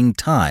gaining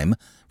time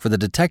for the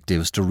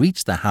detectives to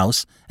reach the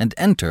house and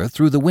enter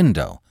through the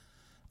window.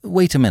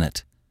 "Wait a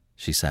minute,"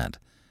 she said,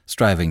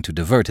 striving to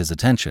divert his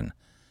attention.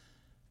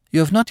 "You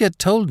have not yet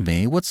told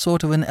me what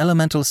sort of an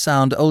elemental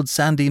sound old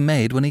Sandy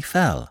made when he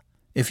fell.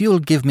 If you'll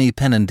give me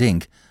pen and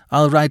ink,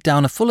 I'll write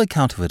down a full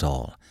account of it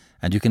all,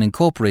 and you can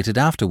incorporate it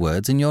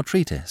afterwards in your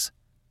treatise."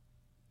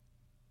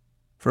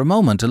 For a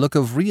moment a look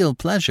of real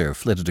pleasure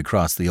flitted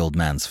across the old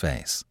man's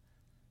face.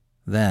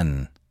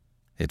 Then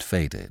it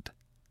faded.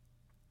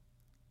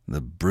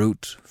 "The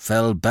brute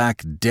fell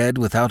back dead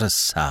without a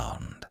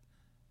sound,"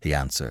 he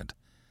answered.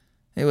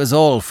 "It was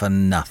all for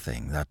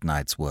nothing, that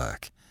night's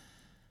work.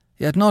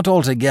 Yet not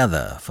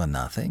altogether for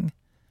nothing.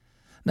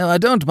 Now, I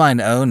don't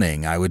mind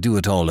owning I would do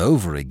it all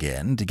over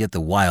again to get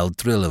the wild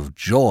thrill of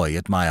joy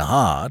at my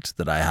heart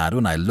that I had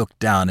when I looked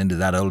down into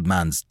that old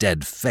man's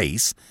dead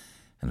face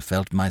and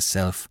felt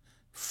myself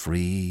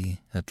free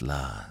at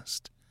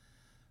last.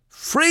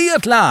 Free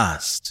at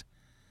last!"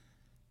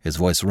 His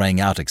voice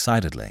rang out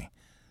excitedly.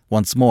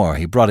 Once more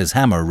he brought his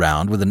hammer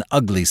round with an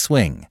ugly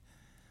swing.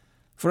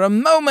 "For a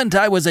moment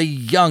I was a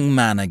young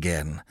man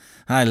again.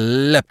 I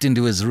leapt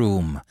into his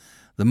room.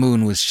 The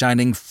moon was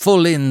shining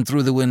full in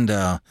through the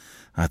window.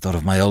 I thought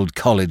of my old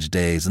college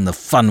days and the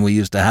fun we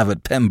used to have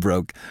at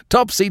Pembroke.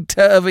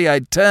 Topsy-turvy, I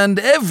turned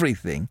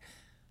everything."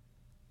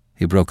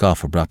 He broke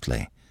off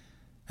abruptly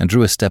and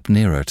drew a step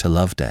nearer to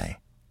Loveday.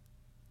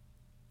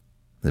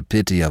 "The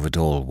pity of it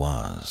all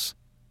was,"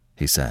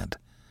 he said,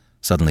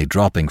 suddenly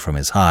dropping from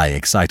his high,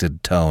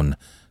 excited tone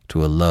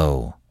to a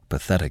low,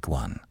 pathetic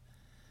one,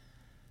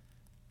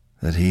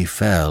 "that he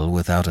fell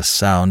without a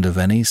sound of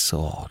any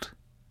sort."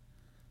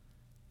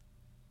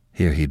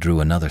 Here he drew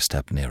another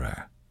step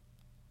nearer.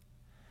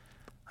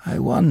 "I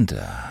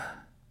wonder,"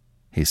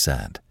 he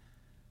said,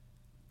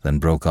 then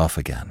broke off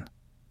again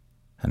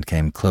and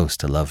came close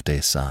to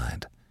Loveday's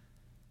side.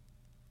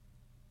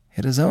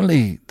 "It has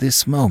only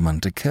this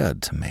moment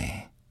occurred to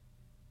me,"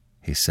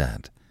 he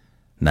said,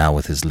 now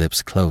with his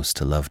lips close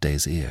to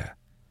Loveday's ear,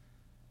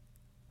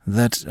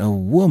 "that a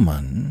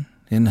woman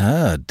in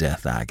her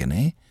death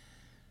agony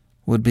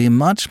would be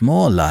much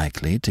more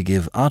likely to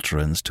give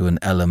utterance to an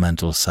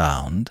elemental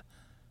sound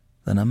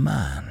than a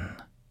man."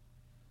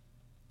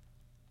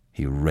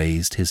 He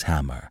raised his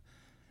hammer,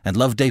 and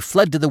Loveday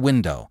fled to the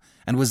window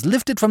and was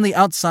lifted from the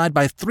outside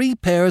by 3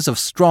 pairs of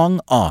strong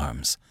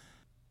arms.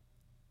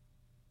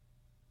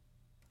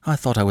 "I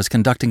thought I was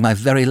conducting my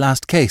very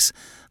last case.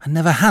 I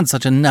never had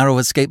such a narrow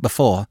escape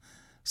before,"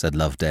 said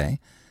Loveday,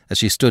 as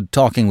she stood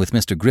talking with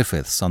Mr.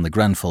 Griffiths on the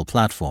Grenfell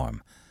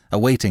platform,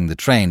 awaiting the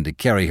train to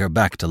carry her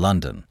back to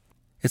London.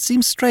 "It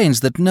seems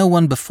strange that no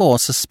one before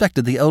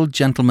suspected the old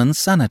gentleman's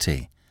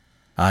sanity.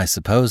 I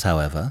suppose,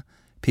 however,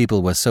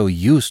 people were so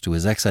used to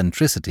his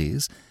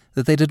eccentricities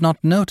that they did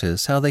not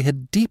notice how they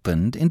had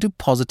deepened into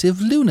positive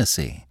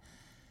lunacy.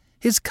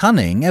 His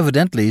cunning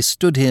evidently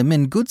stood him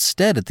in good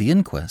stead at the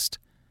inquest."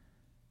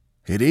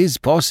 "It is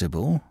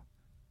possible,"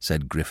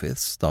 said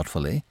Griffiths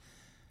thoughtfully,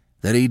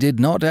 "that he did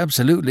not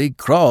absolutely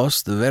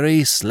cross the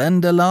very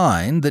slender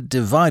line that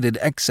divided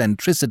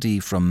eccentricity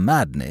from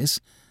madness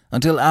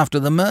until after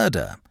the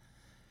murder.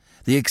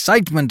 The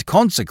excitement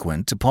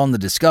consequent upon the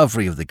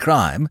discovery of the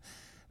crime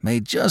may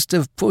just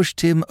have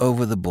pushed him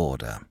over the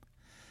border.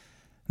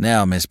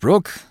 Now, Miss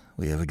Brooke,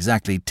 we have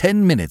exactly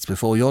 10 minutes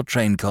before your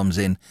train comes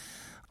in.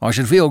 I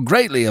should feel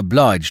greatly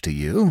obliged to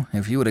you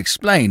if you would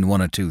explain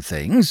 1 or 2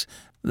 things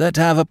that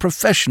have a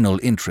professional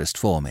interest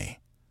for me."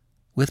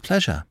 "With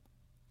pleasure,"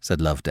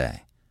 said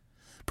Loveday.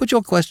 "Put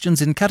your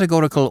questions in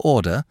categorical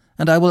order,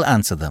 and I will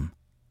answer them."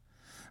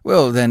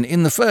 "Well, then,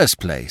 in the first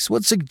place,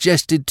 what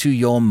suggested to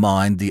your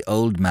mind the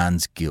old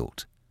man's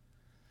guilt?"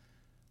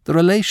 "The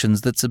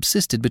relations that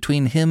subsisted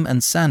between him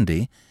and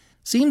Sandy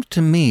seemed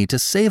to me to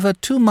savour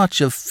too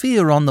much of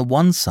fear on the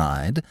one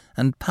side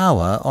and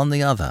power on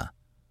the other.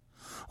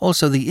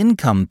 Also, the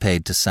income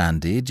paid to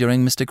Sandy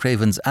during Mr.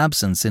 Craven's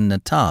absence in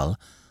Natal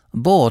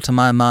bore, to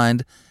my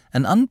mind,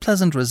 an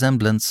unpleasant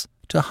resemblance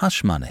to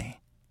hush money."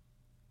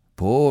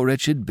 "Poor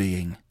wretched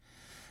being!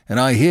 And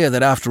I hear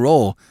that, after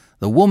all,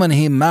 the woman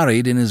he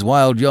married in his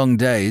wild young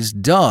days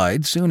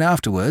died soon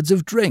afterwards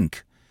of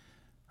drink.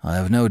 I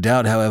have no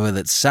doubt, however,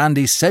 that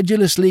Sandy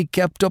sedulously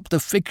kept up the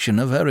fiction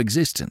of her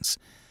existence,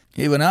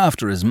 even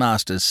after his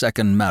master's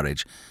second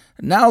marriage.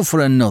 Now for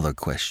another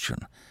question.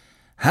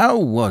 How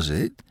was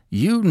it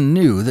you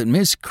knew that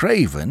Miss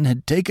Craven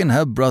had taken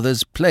her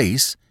brother's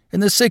place in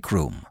the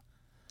sick-room?"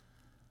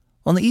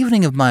 "On the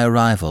evening of my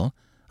arrival,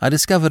 I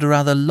discovered a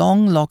rather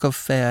long lock of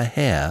fair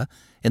hair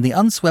in the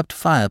unswept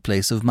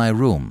fireplace of my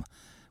room,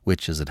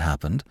 which, as it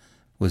happened,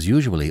 was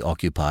usually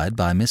occupied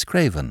by Miss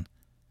Craven.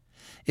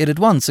 It at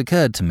once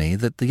occurred to me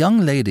that the young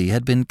lady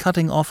had been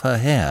cutting off her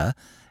hair,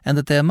 and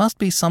that there must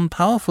be some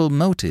powerful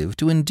motive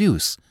to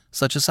induce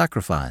such a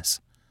sacrifice.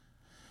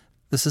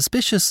 The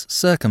suspicious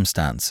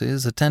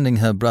circumstances attending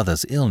her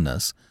brother's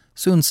illness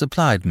soon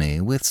supplied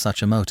me with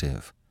such a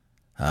motive."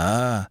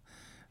 "Ah,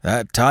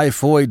 that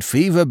typhoid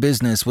fever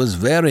business was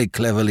very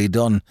cleverly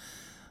done.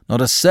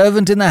 Not a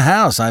servant in the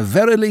house, I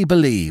verily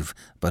believe,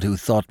 but who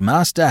thought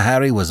Master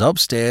Harry was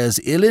upstairs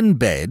ill in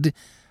bed,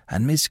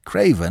 and Miss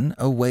Craven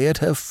away at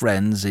her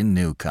friends in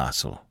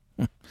Newcastle.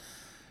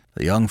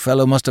 The young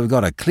fellow must have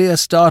got a clear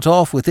start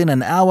off within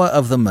an hour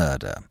of the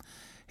murder.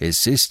 His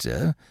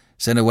sister,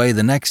 sent away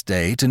the next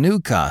day to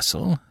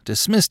Newcastle,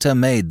 dismissed her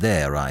maid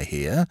there, I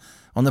hear,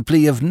 on the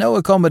plea of no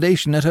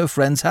accommodation at her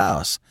friend's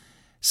house,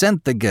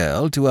 sent the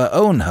girl to her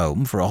own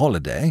home for a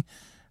holiday,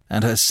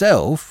 and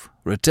herself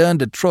returned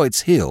to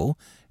Troyte's Hill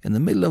in the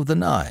middle of the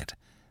night,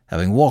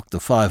 having walked the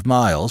 5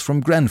 miles from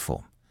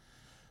Grenfell.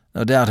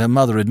 No doubt her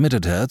mother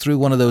admitted her through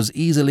one of those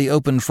easily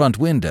opened front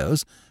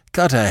windows,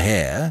 cut her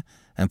hair,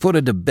 and put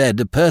her to bed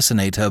to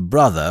personate her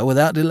brother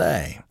without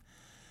delay.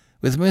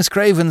 With Miss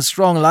Craven's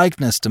strong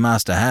likeness to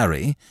Master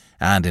Harry,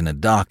 and in a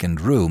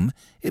darkened room,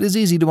 it is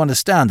easy to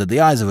understand that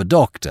the eyes of a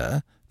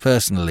doctor,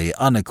 personally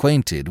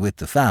unacquainted with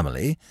the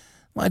family,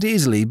 might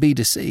easily be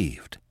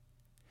deceived.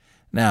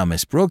 Now,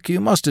 Miss Brooke, you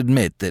must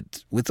admit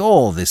that with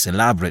all this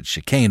elaborate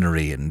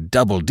chicanery and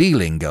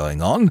double-dealing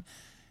going on,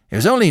 it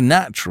was only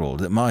natural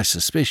that my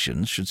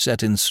suspicions should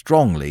set in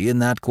strongly in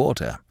that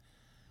quarter."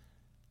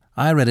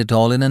 "I read it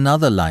all in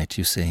another light,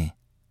 you see,"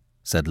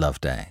 said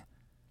Loveday.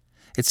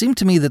 "It seemed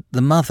to me that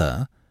the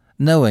mother,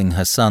 knowing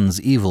her son's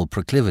evil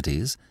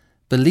proclivities,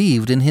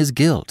 believed in his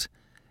guilt,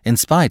 in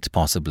spite,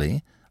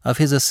 possibly, of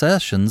his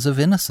assertions of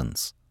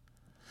innocence.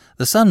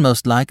 The son,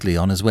 most likely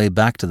on his way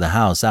back to the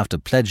house after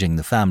pledging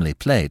the family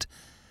plate,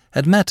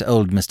 had met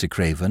old Mr.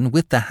 Craven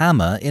with the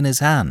hammer in his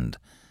hand.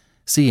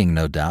 Seeing,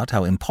 no doubt,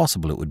 how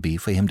impossible it would be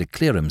for him to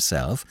clear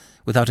himself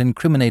without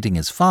incriminating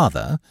his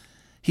father,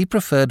 he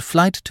preferred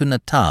flight to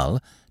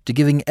Natal to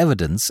giving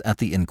evidence at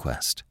the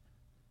inquest."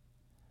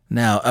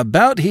 "Now,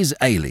 about his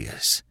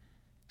alias,"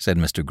 said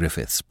Mr.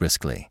 Griffiths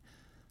briskly,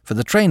 for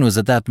the train was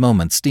at that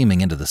moment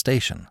steaming into the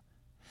station.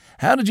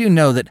 "How did you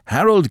know that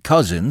Harold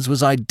Cousins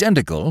was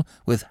identical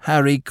with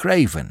Harry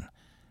Craven,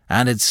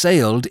 and had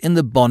sailed in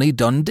the Bonnie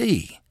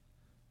Dundee?"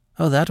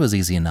 "Oh, that was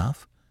easy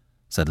enough,"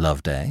 said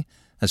Loveday,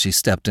 as she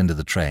stepped into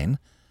the train.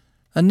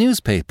 "A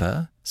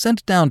newspaper,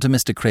 sent down to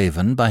Mr.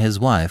 Craven by his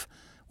wife,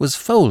 was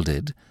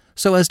folded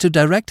so as to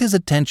direct his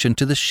attention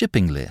to the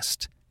shipping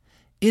list.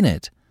 In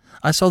it,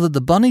 I saw that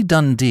the Bonnie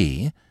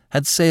Dundee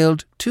had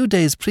sailed 2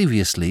 days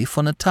previously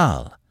for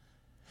Natal.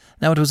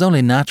 Now it was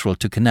only natural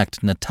to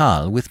connect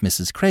Natal with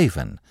Mrs.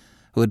 Craven,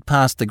 who had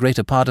passed the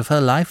greater part of her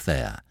life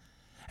there,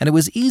 and it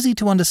was easy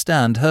to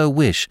understand her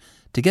wish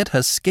to get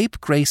her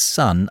scapegrace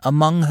son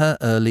among her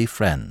early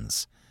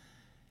friends.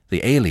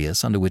 The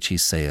alias under which he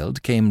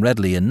sailed came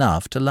readily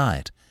enough to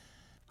light.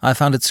 I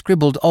found it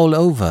scribbled all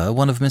over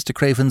one of Mr.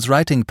 Craven's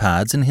writing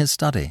pads in his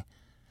study.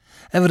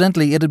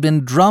 Evidently it had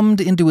been drummed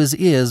into his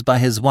ears by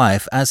his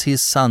wife as his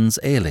son's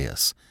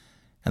alias,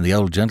 and the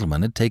old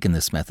gentleman had taken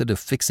this method of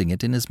fixing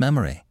it in his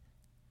memory.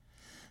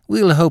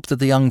 We'll hope that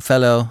the young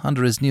fellow,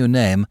 under his new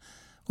name,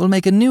 will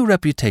make a new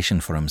reputation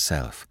for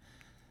himself.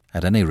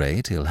 At any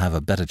rate, he'll have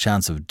a better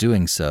chance of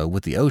doing so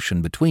with the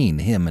ocean between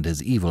him and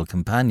his evil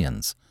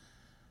companions.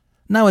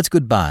 Now it's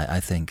goodbye, I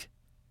think."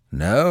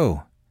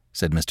 "No,"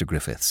 said Mr.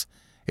 Griffiths.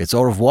 "It's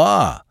au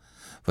revoir,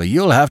 for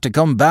you'll have to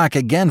come back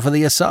again for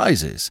the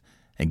assizes,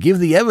 and give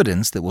the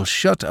evidence that will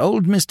shut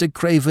old Mr.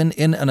 Craven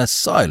in an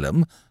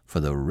asylum for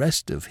the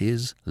rest of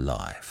his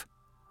life."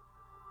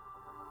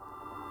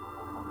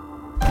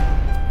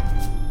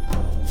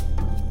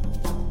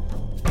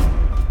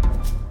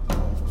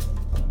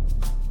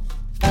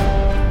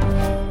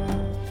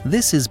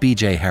 This is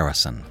B.J.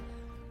 Harrison.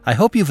 I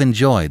hope you've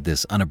enjoyed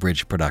this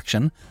unabridged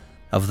production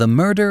of The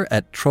Murder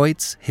at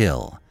Troyte's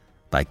Hill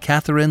by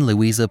Catherine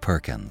Louisa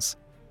Pirkins.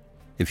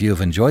 If you have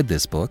enjoyed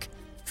this book,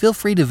 feel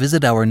free to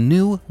visit our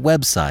new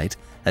website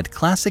at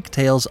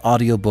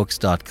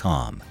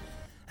classictalesaudiobooks.com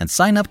and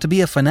sign up to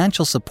be a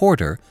financial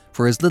supporter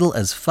for as little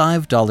as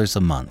 $5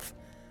 a month.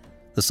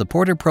 The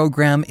supporter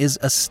program is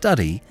a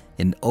study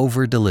in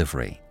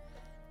over-delivery.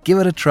 Give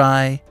it a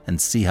try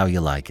and see how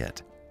you like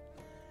it.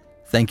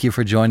 Thank you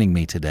for joining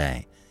me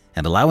today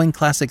and allowing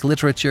classic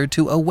literature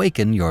to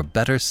awaken your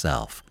better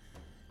self.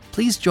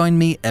 Please join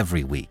me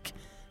every week,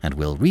 and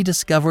we'll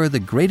rediscover the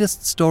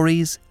greatest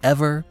stories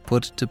ever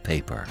put to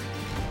paper.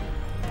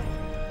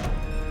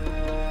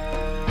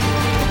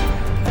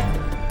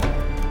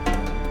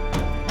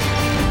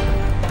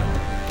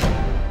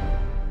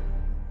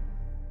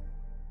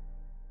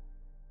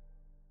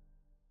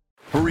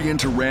 Hurry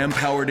into Ram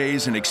Power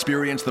Days and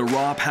experience the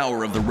raw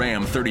power of the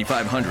Ram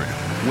 3500.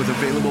 With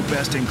available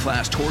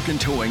best-in-class torque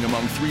and towing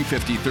among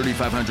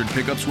 350-3500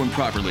 pickups when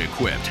properly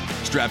equipped.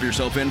 Strap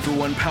yourself in for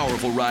one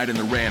powerful ride in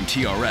the Ram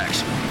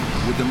TRX.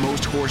 With the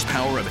most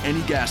horsepower of any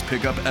gas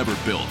pickup ever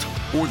built.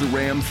 Or the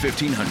Ram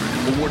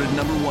 1500, awarded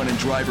 #1 in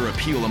driver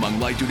appeal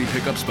among light-duty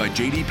pickups by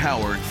J.D.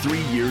 Power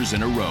 3 years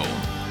in a row.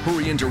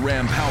 Hurry into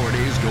Ram Power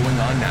Days going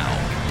on now.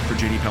 For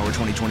J.D. Power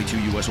 2022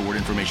 U.S. award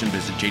information,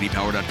 visit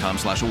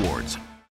jdpower.com/awards.